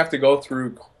 and they don't have to go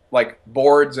through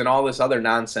boards and all this other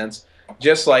nonsense.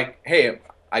 Just like, hey,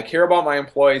 I care about my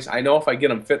employees. I know if I get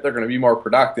them fit, they're going to be more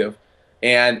productive,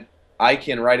 and I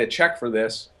can write a check for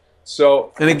this.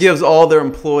 So, and it gives all their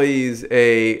employees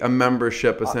a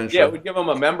membership, essentially. Yeah, we give them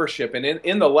a membership, and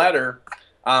in the letter,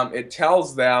 it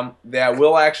tells them that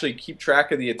we'll actually keep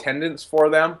track of the attendance for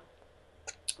them.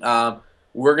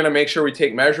 We're going to make sure we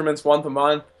take measurements once a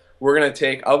month. We're going to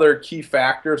take other key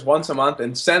factors once a month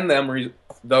and send them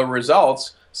the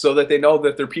results so that they know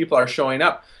that their people are showing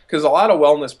up. Because a lot of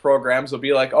wellness programs will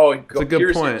be like, oh,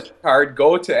 here's your card,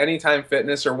 go to Anytime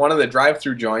Fitness or one of the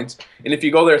drive-through joints, and if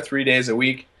you go there 3 days a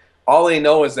week, all they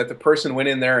know is that the person went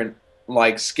in there and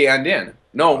scanned in.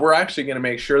 No, we're actually going to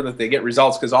make sure that they get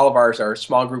results, because all of ours are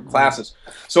small group classes.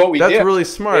 So what we did, that's really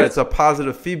smart. It's a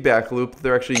positive feedback loop.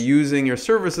 They're actually using your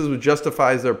services, which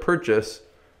justifies their purchase.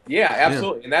 Yeah,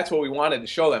 absolutely. Yeah. And that's what we wanted to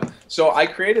show them. So I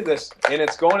created this, and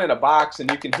it's going in a box, and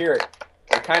you can hear it.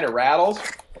 It kind of rattles.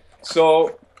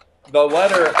 So the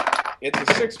letter, it's a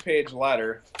 6-page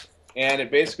letter, and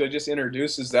it basically just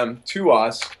introduces them to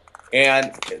us,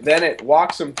 and then it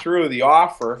walks them through the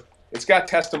offer. It's got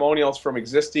testimonials from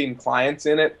existing clients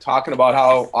in it, talking about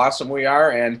how awesome we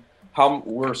are and how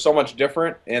we're so much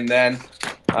different. And then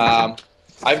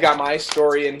I've got my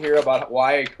story in here about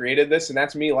why I created this, and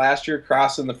that's me last year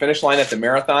crossing the finish line at the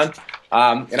marathon.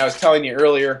 And I was telling you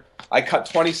earlier, I cut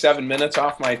 27 minutes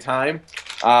off my time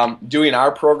doing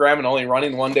our program and only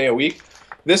running 1 day a week.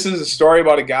 This is a story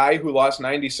about a guy who lost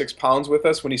 96 pounds with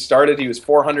us. When he started, he was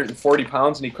 440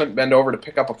 pounds, and he couldn't bend over to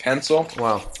pick up a pencil.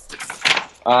 Wow.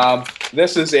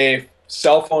 This is a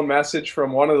cell phone message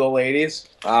from one of the ladies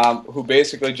who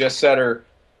basically just said her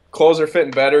clothes are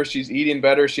fitting better, she's eating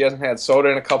better, she hasn't had soda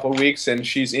in a couple of weeks, and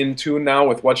she's in tune now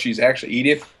with what she's actually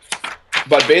eating.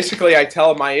 But basically, I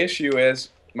tell my issue is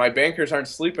my bankers aren't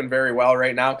sleeping very well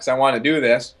right now because I want to do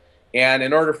this, and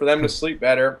in order for them to sleep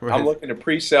better, right, I'm looking to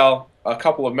pre-sell a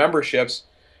couple of memberships,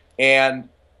 and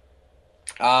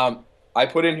I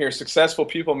put in here, successful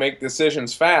people make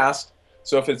decisions fast.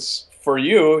 So if it's for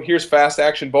you, here's Fast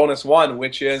Action Bonus 1,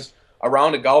 which is a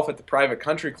round of golf at the private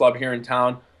country club here in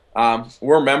town.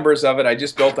 We're members of it. I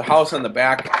just built a house on the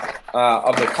back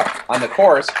on the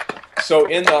course. So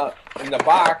in the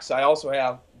box, I also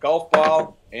have golf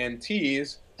ball and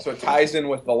tees, so it ties in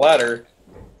with the letter.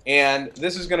 And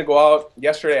this is going to go out.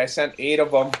 Yesterday I sent 8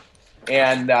 of them,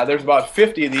 and there's about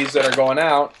 50 of these that are going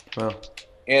out. Wow.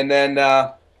 And then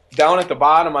down at the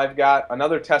bottom, I've got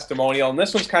another testimonial, and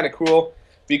this one's kind of cool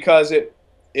because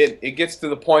it gets to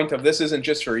the point of this isn't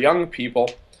just for young people.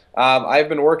 I've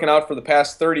been working out for the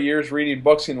past 30 years, reading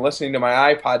books and listening to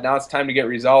my iPod. Now it's time to get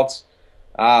results.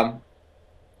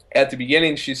 At the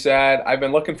beginning, she said, I've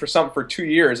been looking for something for 2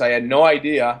 years. I had no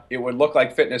idea it would look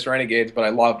like Fitness Renegades, but I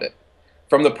loved it.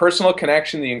 From the personal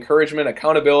connection, the encouragement,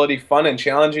 accountability, fun and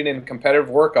challenging and competitive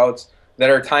workouts that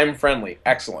are time-friendly.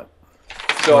 Excellent.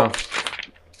 So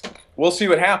we'll see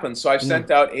what happens. So I've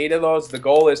sent out 8 of those. The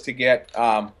goal is to get,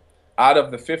 out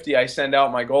of the 50 I send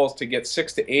out, my goal is to get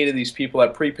 6 to 8 of these people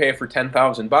that prepay for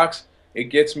 $10,000. It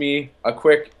gets me a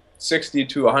quick 60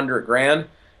 to 100 grand,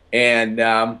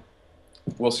 and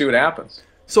we'll see what happens.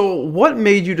 So what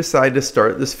made you decide to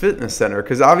start this fitness center?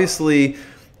 Because obviously,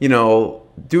 you know,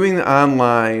 doing the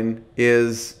online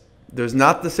there's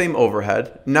not the same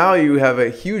overhead. Now you have a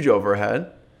huge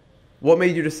overhead. What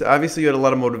made you decide? Obviously, you had a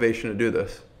lot of motivation to do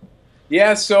this.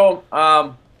 Yeah, so,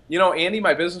 you know, Andy,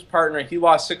 my business partner, he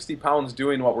lost 60 pounds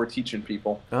doing what we're teaching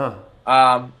people.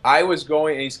 I was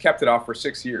going, and he's kept it off for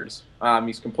 6 years.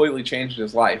 He's completely changed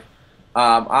his life.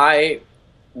 I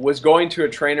was going to a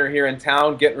trainer here in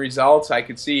town, getting results. I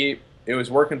could see it was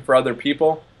working for other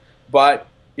people, but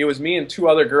it was me and 2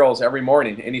 other girls every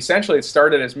morning. And essentially it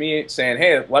started as me saying,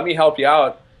 hey, let me help you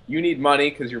out. You need money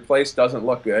because your place doesn't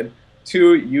look good.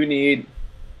 2, you need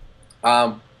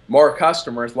more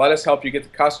customers. Let us help you get the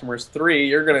customers. 3,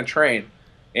 you're going to train.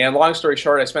 And long story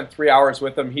short, I spent 3 hours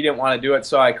with him. He didn't want to do it,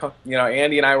 so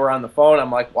Andy and I were on the phone.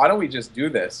 I'm like, why don't we just do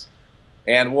this?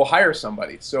 And we'll hire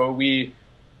somebody. So we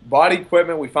bought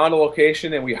equipment, we found a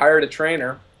location, and we hired a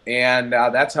trainer, and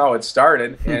that's how it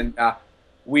started. And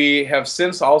we have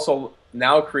since also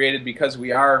now created, because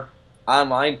we are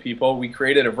online people, we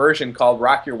created a version called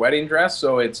Rock Your Wedding Dress.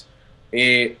 So it's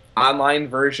a online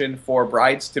version for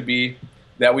brides to be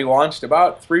that we launched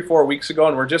about 3-4 weeks ago,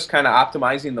 and we're just kind of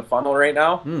optimizing the funnel right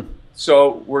now.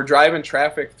 So we're driving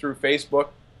traffic through Facebook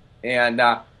and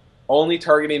only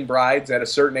targeting brides at a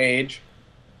certain age,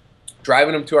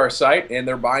 driving them to our site, and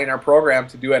they're buying our program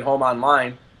to do at home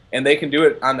online. And they can do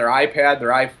it on their iPad, their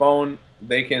iPhone.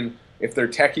 They can, if they're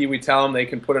techie, we tell them they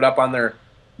can put it up on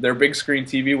their big screen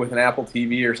TV with an Apple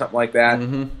TV or something like that.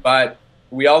 But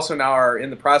we also now are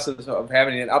in the process of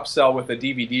having an upsell with a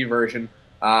DVD version.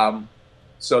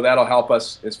 So that'll help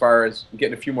us as far as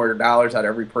getting a few more dollars out of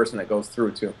every person that goes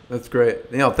through too. That's great.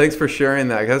 You know, thanks for sharing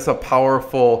that. That's a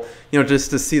powerful, you know,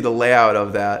 just to see the layout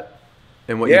of that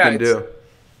and what you can do.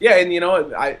 Yeah, and you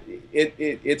know,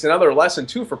 it's another lesson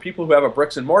too for people who have a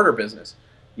bricks and mortar business.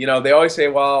 You know, they always say,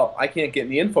 well, I can't get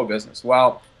in the info business.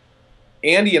 Well,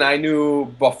 Andy and I knew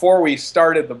before we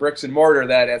started the bricks and mortar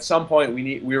that at some point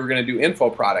we were going to do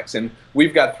info products, and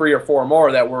we've got 3 or 4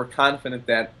 more that we're confident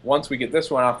that once we get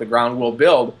this one off the ground, we'll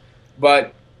build.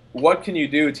 But what can you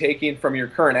do taking from your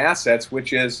current assets,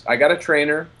 which is I got a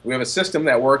trainer, we have a system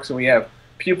that works, and we have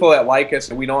people that like us,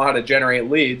 and we know how to generate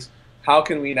leads. How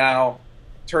can we now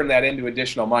turn that into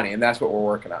additional money? And that's what we're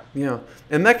working on. Yeah,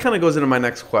 and that kind of goes into my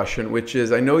next question, which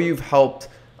is I know you've helped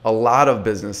a lot of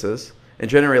businesses and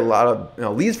generate a lot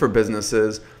of leads for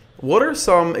businesses. What are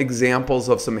some examples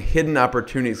of some hidden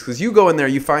opportunities? Because you go in there,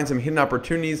 you find some hidden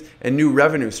opportunities and new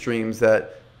revenue streams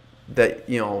that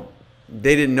you know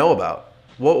they didn't know about.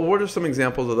 What are some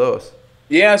examples of those?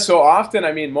 Yeah, so often,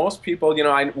 I mean, most people, you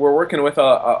know, we're working with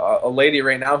a lady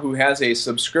right now who has a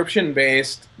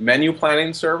subscription-based menu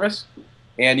planning service,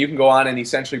 and you can go on and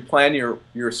essentially plan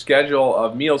your schedule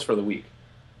of meals for the week.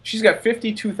 She's got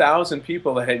 52,000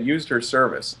 people that had used her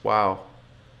service. Wow.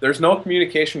 There's no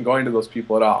communication going to those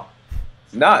people at all.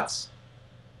 Nuts.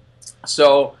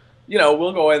 So, you know,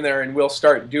 we'll go in there and we'll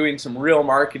start doing some real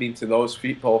marketing to those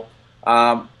people,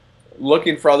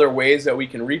 looking for other ways that we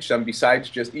can reach them besides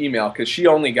just email, because she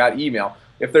only got email.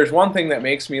 If there's one thing that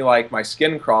makes me like my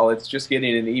skin crawl, it's just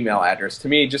getting an email address. To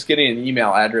me, just getting an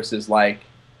email address is like,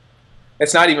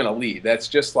 it's not even a lead. That's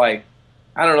just like,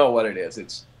 I don't know what it is.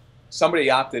 It's somebody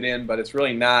opted in, but it's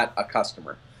really not a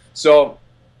customer. So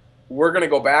we're going to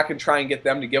go back and try and get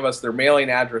them to give us their mailing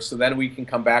address, so then we can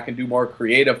come back and do more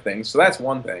creative things. So that's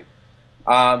one thing.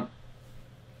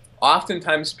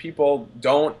 Oftentimes people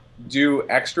don't do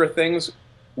extra things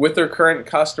with their current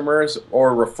customers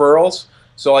or referrals.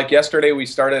 So like yesterday we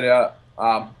started a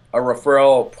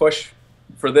referral push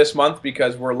for this month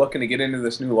because we're looking to get into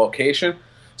this new location.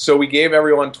 So we gave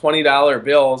everyone $20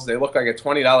 bills. They look like a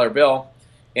 $20 bill.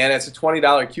 And it's a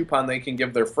 $20 coupon they can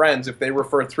give their friends. If they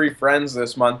refer 3 friends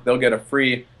this month, they'll get a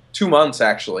free 2 months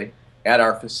actually at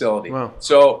our facility. Wow.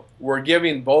 So we're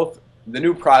giving both the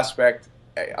new prospect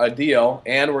a deal,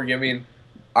 and we're giving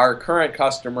our current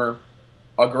customer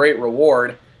a great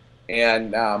reward.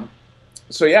 And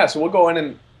so yeah, so we'll go in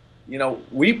and, you know,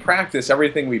 we practice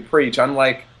everything we preach,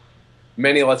 unlike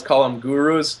many, let's call them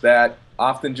gurus, that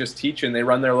often just teach and they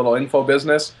run their little info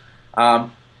business.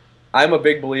 I'm a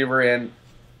big believer in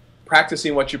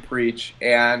practicing what you preach,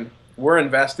 and we're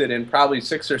invested in probably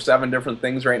 6 or 7 different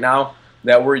things right now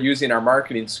that we're using our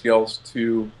marketing skills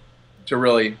to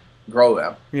really grow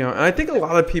them. You know, and I think a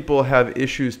lot of people have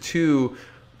issues too,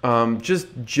 just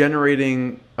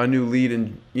generating a new lead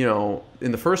in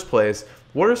the first place.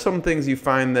 What are some things you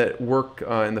find that work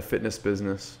in the fitness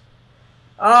business?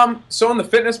 So in the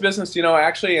fitness business,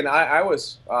 actually, and I'm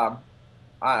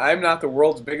not the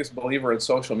world's biggest believer in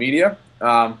social media.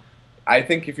 I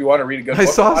think if you want to read a good book, I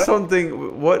saw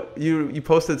something. What you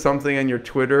posted something on your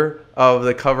Twitter of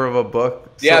the cover of a book.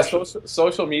 Yeah,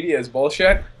 social media is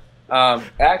bullshit.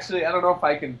 Actually, I don't know if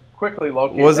I can quickly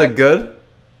locate. Was it good?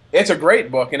 It's a great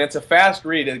book, and it's a fast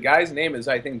read. The guy's name is,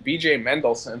 I think, B.J.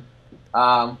 Mendelsohn.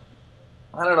 I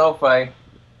don't know if I...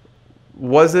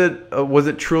 Was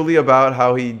it truly about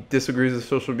how he disagrees with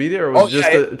social media, or was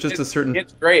it just a certain...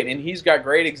 It's great, and he's got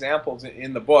great examples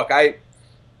in the book. I'd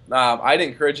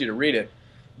encourage you to read it.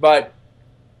 But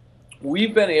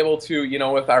we've been able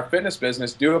to, with our fitness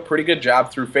business, do a pretty good job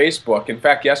through Facebook. In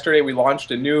fact, yesterday we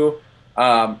launched a new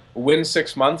Win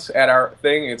 6 months at our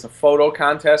thing. It's a photo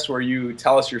contest where you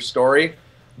tell us your story.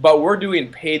 But we're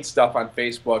doing paid stuff on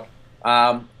Facebook.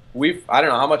 I don't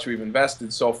know how much we've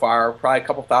invested so far, probably a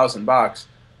couple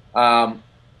 $1,000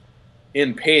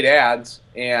 in paid ads,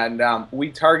 and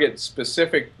we target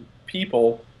specific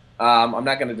people. I'm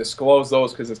not going to disclose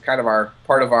those because it's kind of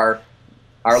part of our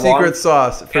secret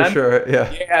sauce for sure.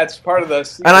 Yeah. Yeah, it's part of the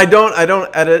secret. And I don't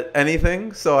edit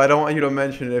anything, so I don't want you to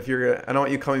mention it if you're gonna. I don't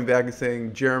want you coming back and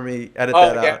saying, Jeremy, edit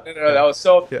that out. No.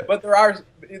 So, yeah. But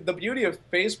the beauty of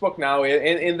Facebook now,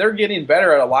 and they're getting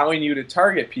better at allowing you to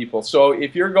target people. So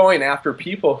if you're going after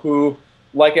people who,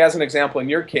 like as an example in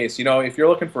your case, if you're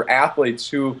looking for athletes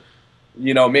who,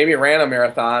 maybe ran a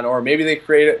marathon, or maybe they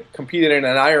competed in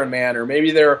an Ironman, or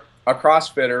maybe they're a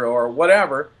CrossFitter or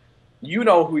whatever,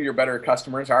 who your better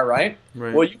customers are, right?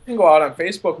 Well, you can go out on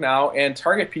Facebook now and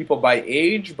target people by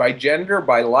age, by gender,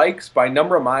 by likes, by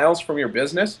number of miles from your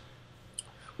business.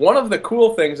 One of the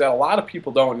cool things that a lot of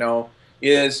people don't know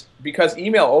is because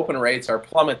email open rates are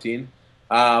plummeting,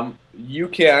 you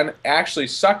can actually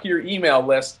suck your email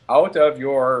list out of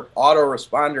your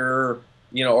autoresponder,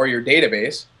 or your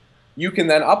database. You can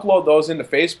then upload those into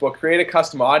Facebook, create a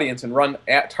custom audience, and run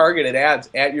targeted ads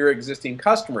at your existing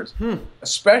customers,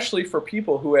 especially for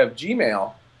people who have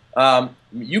Gmail.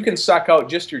 You can suck out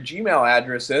just your Gmail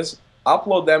addresses,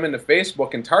 upload them into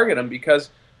Facebook, and target them,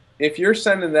 because if you're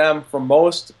sending them from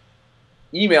most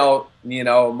email,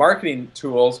 marketing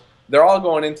tools, they're all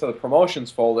going into the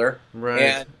promotions folder,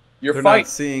 and they're not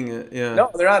seeing it. Yeah.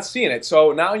 No, they're not seeing it.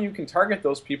 So now you can target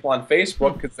those people on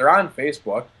Facebook because they're on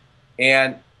Facebook,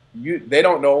 and they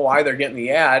don't know why they're getting the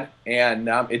ad, and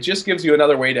it just gives you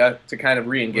another way to kind of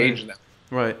re-engage them.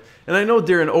 Right. And I know,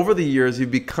 Darin, over the years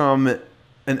you've become an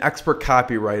expert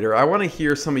copywriter. I want to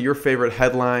hear some of your favorite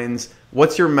headlines.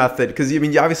 What's your method? Because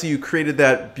obviously you created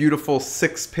that beautiful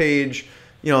 6-page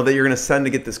that you're going to send to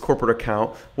get this corporate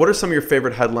account. What are some of your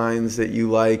favorite headlines that you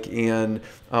like, and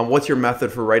what's your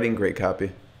method for writing great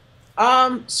copy?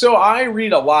 So I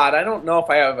read a lot. I don't know if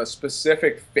I have a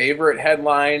specific favorite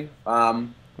headline.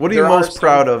 What are you most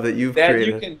proud of that you've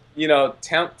created? You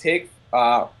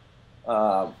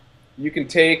can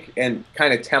take and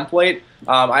kind of template.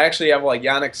 I actually have like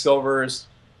Yannick Silver's,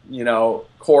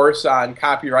 course on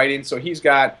copywriting. So he's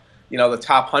got, the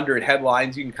top 100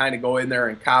 headlines. You can kind of go in there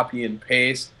and copy and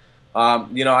paste.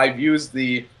 I've used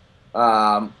the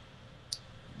old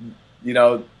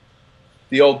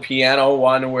piano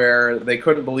one where they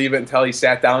couldn't believe it until he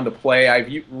sat down to play. I've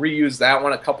reused that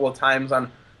one a couple of times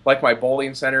on like my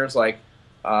bowling centers. Like,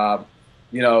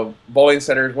 bowling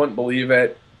centers wouldn't believe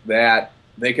it that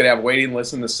they could have waiting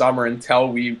lists in the summer until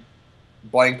we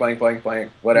blank,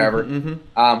 whatever.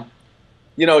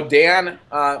 Dan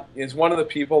is one of the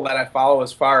people that I follow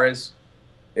as far as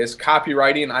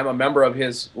copywriting. I'm a member of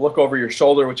his Look Over Your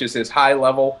Shoulder, which is his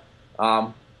high-level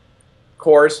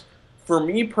course. For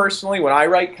me personally, when I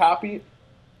write copy,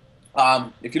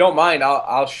 if you don't mind,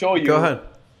 I'll show you. Go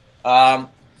ahead.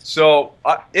 So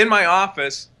in my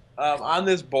office, on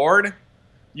this board,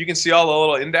 you can see all the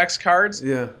little index cards.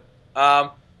 Yeah.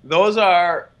 Those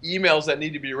are emails that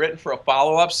need to be written for a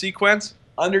follow-up sequence.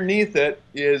 Underneath it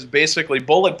is basically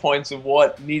bullet points of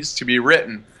what needs to be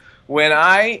written. When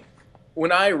I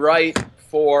write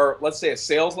for, let's say, a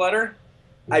sales letter,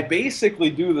 I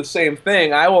basically do the same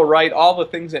thing. I will write all the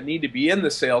things that need to be in the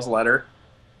sales letter,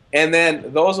 and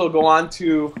then those will go on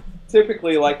to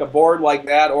typically like a board like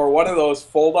that, or one of those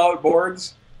fold-out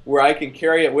boards where I can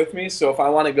carry it with me. So if I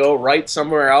want to go write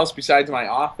somewhere else besides my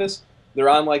office, They're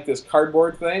on like this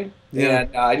cardboard thing, Yeah.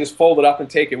 and I just fold it up and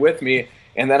take it with me,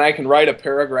 and then I can write a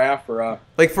paragraph or a.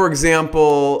 Like, for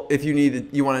example, if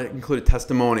you want to include a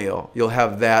testimonial, you'll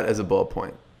have that as a bullet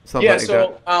point. Something Yeah. like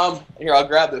So that. here, I'll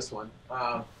grab this one.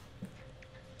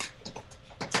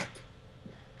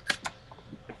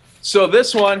 So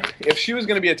this one, if she was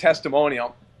going to be a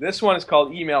testimonial, this one is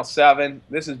called Email 7.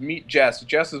 This is Meet Jess.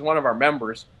 Jess is one of our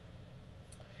members.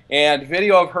 And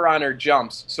video of her on her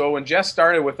jumps. So when Jess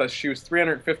started with us, she was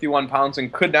 351 pounds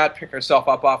and could not pick herself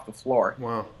up off the floor.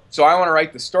 Wow. So I want to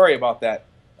write the story about that.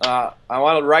 I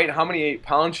want to write how many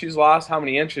pounds she's lost, how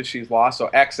many inches she's lost. So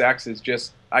XX is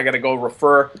just, I got to go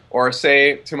refer or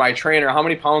say to my trainer, how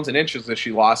many pounds and inches has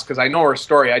she lost? Because I know her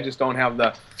story. I just don't have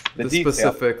the detail.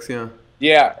 Specifics, yeah.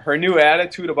 Yeah, her new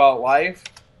attitude about life,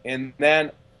 and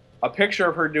then a picture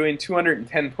of her doing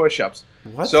 210 push-ups.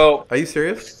 What? So, are you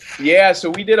serious? Yeah, so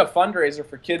we did a fundraiser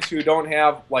for kids who don't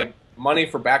have like money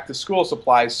for back-to-school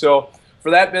supplies. So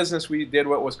for that business, we did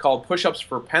what was called push-ups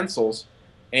for pencils,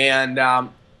 and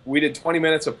we did 20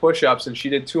 minutes of push-ups, and she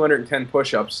did 210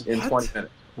 push-ups in 20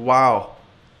 minutes. Wow.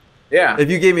 Yeah.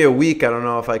 If you gave me a week, I don't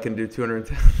know if I can do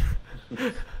 210.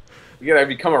 You gotta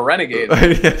become a renegade.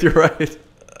 Yeah, you're right.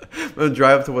 I'm going to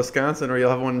drive up to Wisconsin, or you'll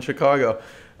have one in Chicago.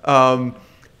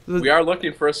 We are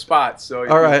looking for a spot, so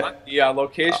if all you right. want the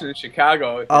location in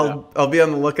Chicago, I'll be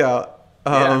on the lookout.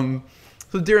 Yeah.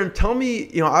 So Darin, tell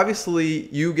me, obviously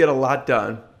you get a lot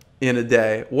done in a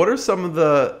day. What are some of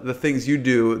the things you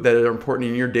do that are important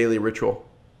in your daily ritual?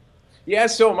 Yeah,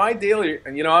 so my daily,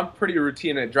 I'm pretty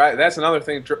routine. That's another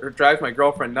thing that drives my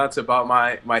girlfriend nuts about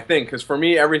my thing, because for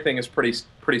me, everything is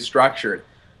pretty structured.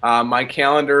 My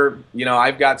calendar,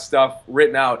 I've got stuff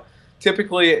written out.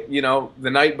 Typically, the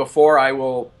night before, I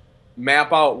will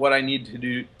map out what I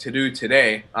need to do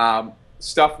today.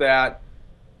 Stuff that,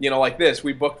 like this.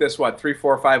 We booked this, 3,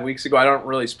 4, 5 weeks ago. I don't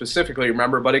really specifically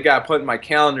remember, but it got put in my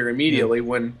calendar immediately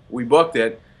when we booked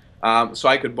it, so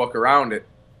I could book around it.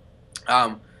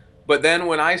 But then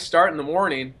when I start in the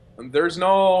morning, there's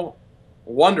no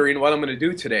wondering what I'm going to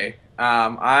do today.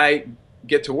 I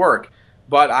get to work.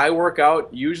 But I work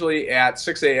out usually at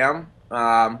 6 a.m.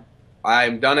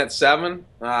 I'm done at 7.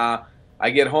 I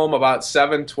get home about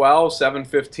 7:12,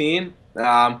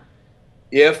 7:15.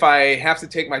 If I have to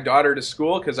take my daughter to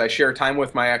school because I share time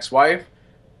with my ex-wife,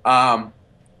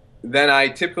 then I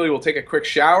typically will take a quick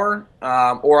shower,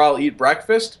 or I'll eat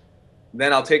breakfast.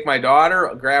 Then I'll take my daughter,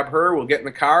 grab her, we'll get in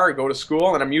the car, go to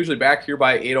school, and I'm usually back here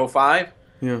by 8:05.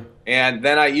 Yeah. And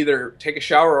then I either take a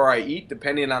shower or I eat,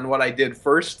 depending on what I did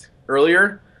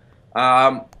earlier,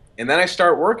 and then I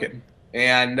start working.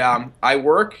 And I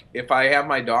work if I have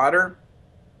my daughter.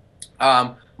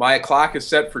 My clock is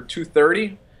set for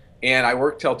 2:30, and I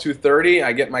work till 2:30.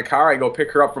 I get in my car, I go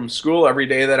pick her up from school. Every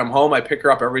day that I'm home, I pick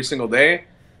her up every single day.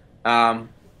 How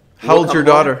old's your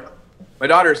daughter? My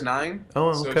daughter's 9. Oh,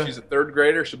 okay. So she's a 3rd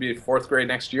grader. She'll be in 4th grade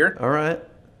next year. All right.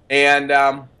 And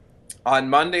on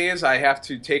Mondays, I have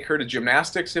to take her to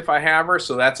gymnastics if I have her,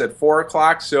 so that's at 4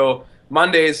 o'clock. So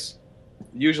Mondays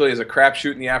usually is a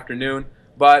crapshoot in the afternoon,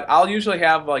 but I'll usually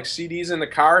have like CDs in the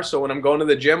car, so when I'm going to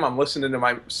the gym, I'm listening to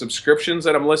my subscriptions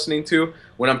that I'm listening to.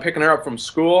 When I'm picking her up from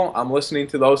school, I'm listening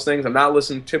to those things. I'm not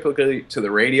listening typically to the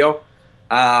radio.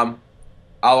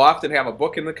 I'll often have a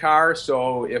book in the car,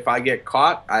 so if I get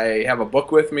caught, I have a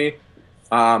book with me.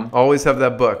 Always have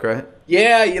that book, right?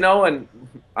 Yeah, and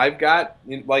I've got,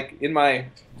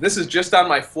 this is just on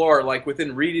my floor, like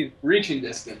within reaching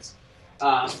distance.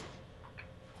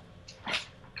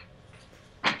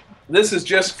 This is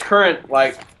just current,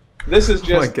 this is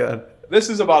just, oh my God. This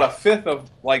is about 1/5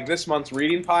 of this month's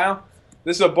reading pile.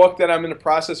 This is a book that I'm in the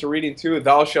process of reading too,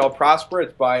 Thou Shalt Prosper.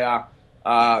 It's by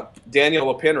Daniel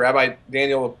Lapin, Rabbi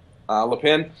Daniel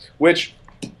Lapin, which,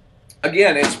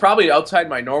 again, it's probably outside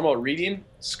my normal reading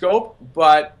scope,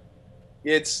 but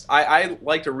I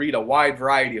like to read a wide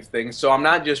variety of things, so I'm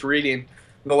not just reading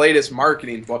the latest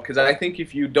marketing book, because I think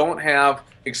if you don't have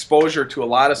exposure to a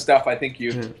lot of stuff, I think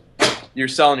you're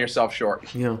selling yourself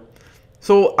short. Yeah.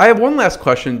 So I have one last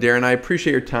question, Darin. I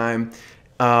appreciate your time.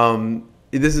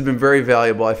 This has been very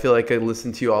valuable. I feel like I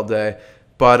listened to you all day.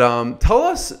 But tell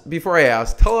us, before I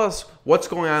ask, tell us what's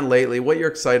going on lately, what you're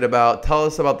excited about. Tell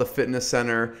us about the fitness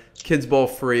center, Kids Bowl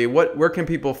Free. Where can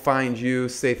people find you,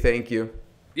 say thank you?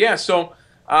 Yeah, so,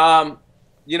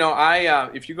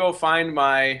 if you go find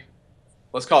my,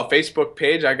 let's call it Facebook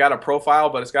page, I got a profile,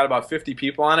 but it's got about 50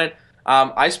 people on it.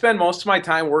 I spend most of my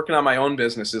time working on my own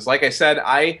businesses. Like I said,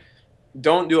 I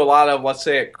don't do a lot of, let's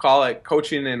say, call it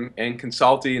coaching and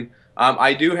consulting.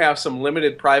 I do have some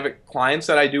limited private clients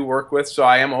that I do work with, so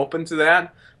I am open to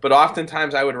that. But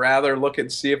oftentimes I would rather look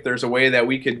and see if there's a way that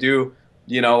we could do,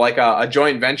 like a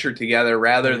joint venture together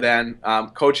rather than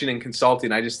coaching and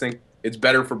consulting. I just think it's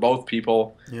better for both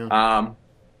people. Yeah.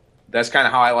 That's kind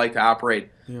of how I like to operate.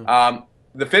 Yeah.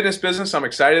 The fitness business I'm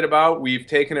excited about. We've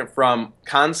taken it from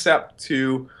concept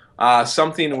to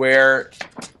something where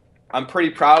I'm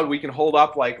pretty proud we can hold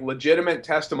up like legitimate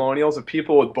testimonials of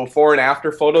people with before and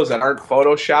after photos that aren't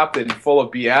photoshopped and full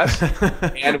of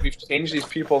BS. And we've changed these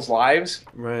people's lives.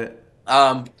 Right.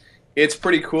 It's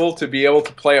pretty cool to be able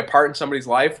to play a part in somebody's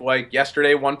life. Like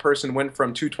yesterday, one person went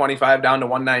from 225 down to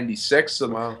 196. So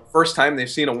the first time they've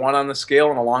seen a 1 on the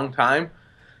scale in a long time.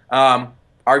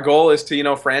 Our goal is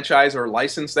to, franchise or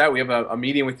license that. We have a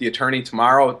meeting with the attorney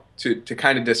tomorrow to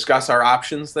kind of discuss our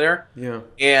options there. Yeah.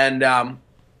 And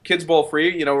Kids Bowl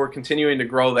Free, we're continuing to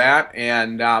grow that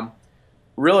and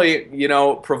really,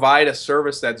 provide a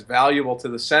service that's valuable to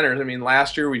the centers. I mean,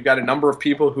 last year we've got a number of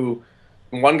people who,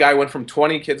 one guy went from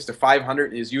 20 kids to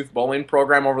 500 in his youth bowling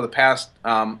program over the past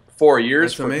 4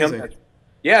 years. That's amazing. Him.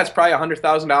 Yeah, it's probably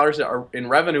 $100,000 in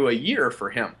revenue a year for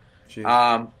him.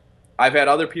 I've had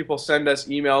other people send us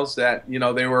emails that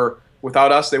they were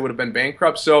without us they would have been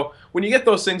bankrupt. So when you get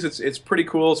those things, it's pretty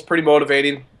cool. It's pretty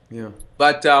motivating. Yeah.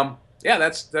 But yeah,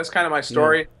 that's kind of my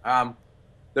story. Yeah.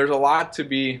 There's a lot to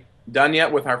be done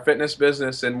yet with our fitness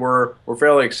business, and we're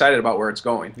fairly excited about where it's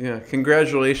going. Yeah,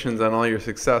 congratulations on all your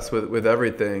success with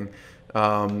everything.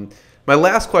 My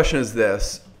last question is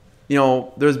this.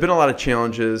 There's been a lot of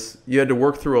challenges. You had to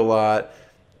work through a lot.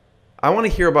 I want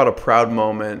to hear about a proud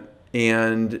moment.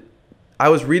 And I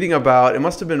was reading about, it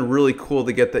must have been really cool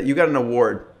to get that. You got an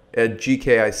award at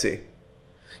GKIC. Right?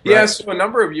 Yeah, so a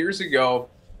number of years ago,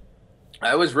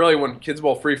 I was really when Kids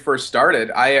Bowl Free first started,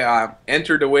 I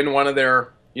entered to win one of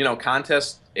their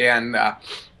contests, and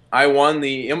I won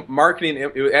the marketing.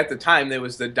 At the time, there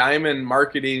was the Diamond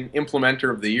Marketing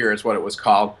Implementer of the Year, is what it was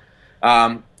called.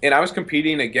 And I was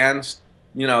competing against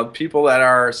people that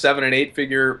are 7- and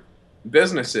 8-figure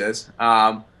businesses.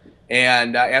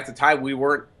 And at the time, we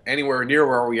weren't anywhere near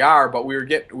where we are, but we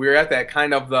were at that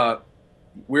kind of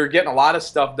we were getting a lot of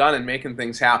stuff done and making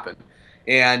things happen.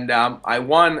 And I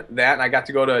won that, and I got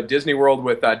to go to Disney World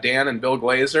with Dan and Bill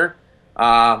Glazer.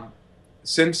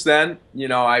 Since then,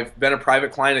 I've been a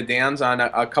private client of Dan's on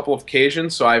a couple of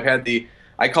occasions, so I've had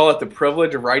I call it the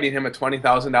privilege of writing him a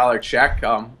 $20,000 check.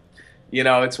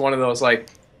 It's one of those like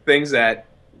things that,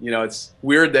 it's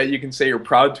weird that you can say you're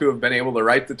proud to have been able to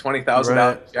write the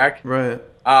 $20,000 check. Right.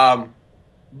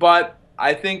 But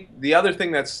I think the other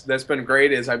thing that's been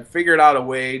great is I've figured out a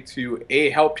way to A,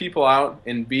 help people out,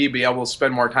 and B, be able to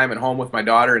spend more time at home with my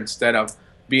daughter instead of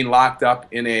being locked up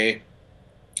in a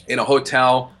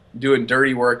hotel doing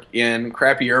dirty work in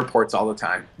crappy airports all the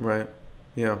time. Right.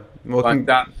 Yeah. Well,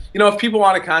 but, if people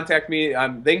want to contact me,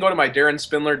 they can go to my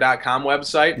DarinSpindler.com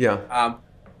website. Yeah.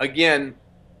 Again,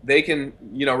 they can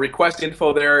request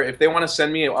info there. If they want to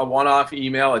send me a one-off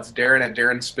email, it's Darin at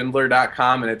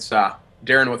DarinSpindler.com, and it's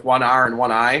Darin with one R and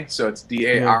one I, so it's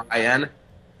DARIN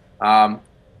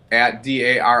at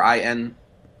DARIN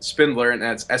Spindler, and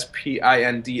that's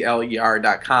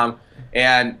SPINDLER.com.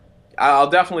 And I'll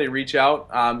definitely reach out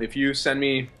if you send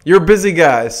me. You're a busy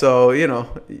guy, so you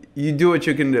do what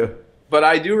you can do. But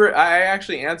I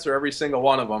actually answer every single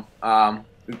one of them.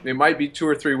 It might be 2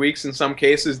 or 3 weeks in some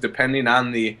cases, depending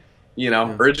on the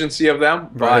urgency of them.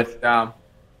 But right.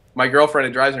 My girlfriend,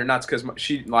 it drives her nuts because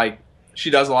she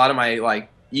does a lot of my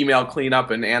email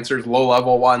cleanup and answers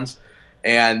low-level ones,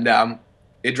 and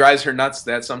it drives her nuts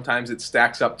that sometimes it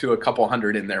stacks up to a couple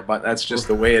hundred in there. But that's just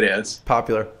the way it is.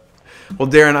 Popular. Well,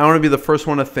 Darin, I want to be the first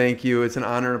one to thank you. It's an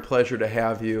honor and a pleasure to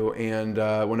have you. And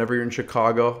whenever you're in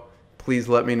Chicago, please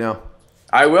let me know.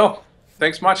 I will.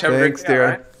 Thanks much. Have a great day. Thanks,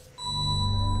 Darin.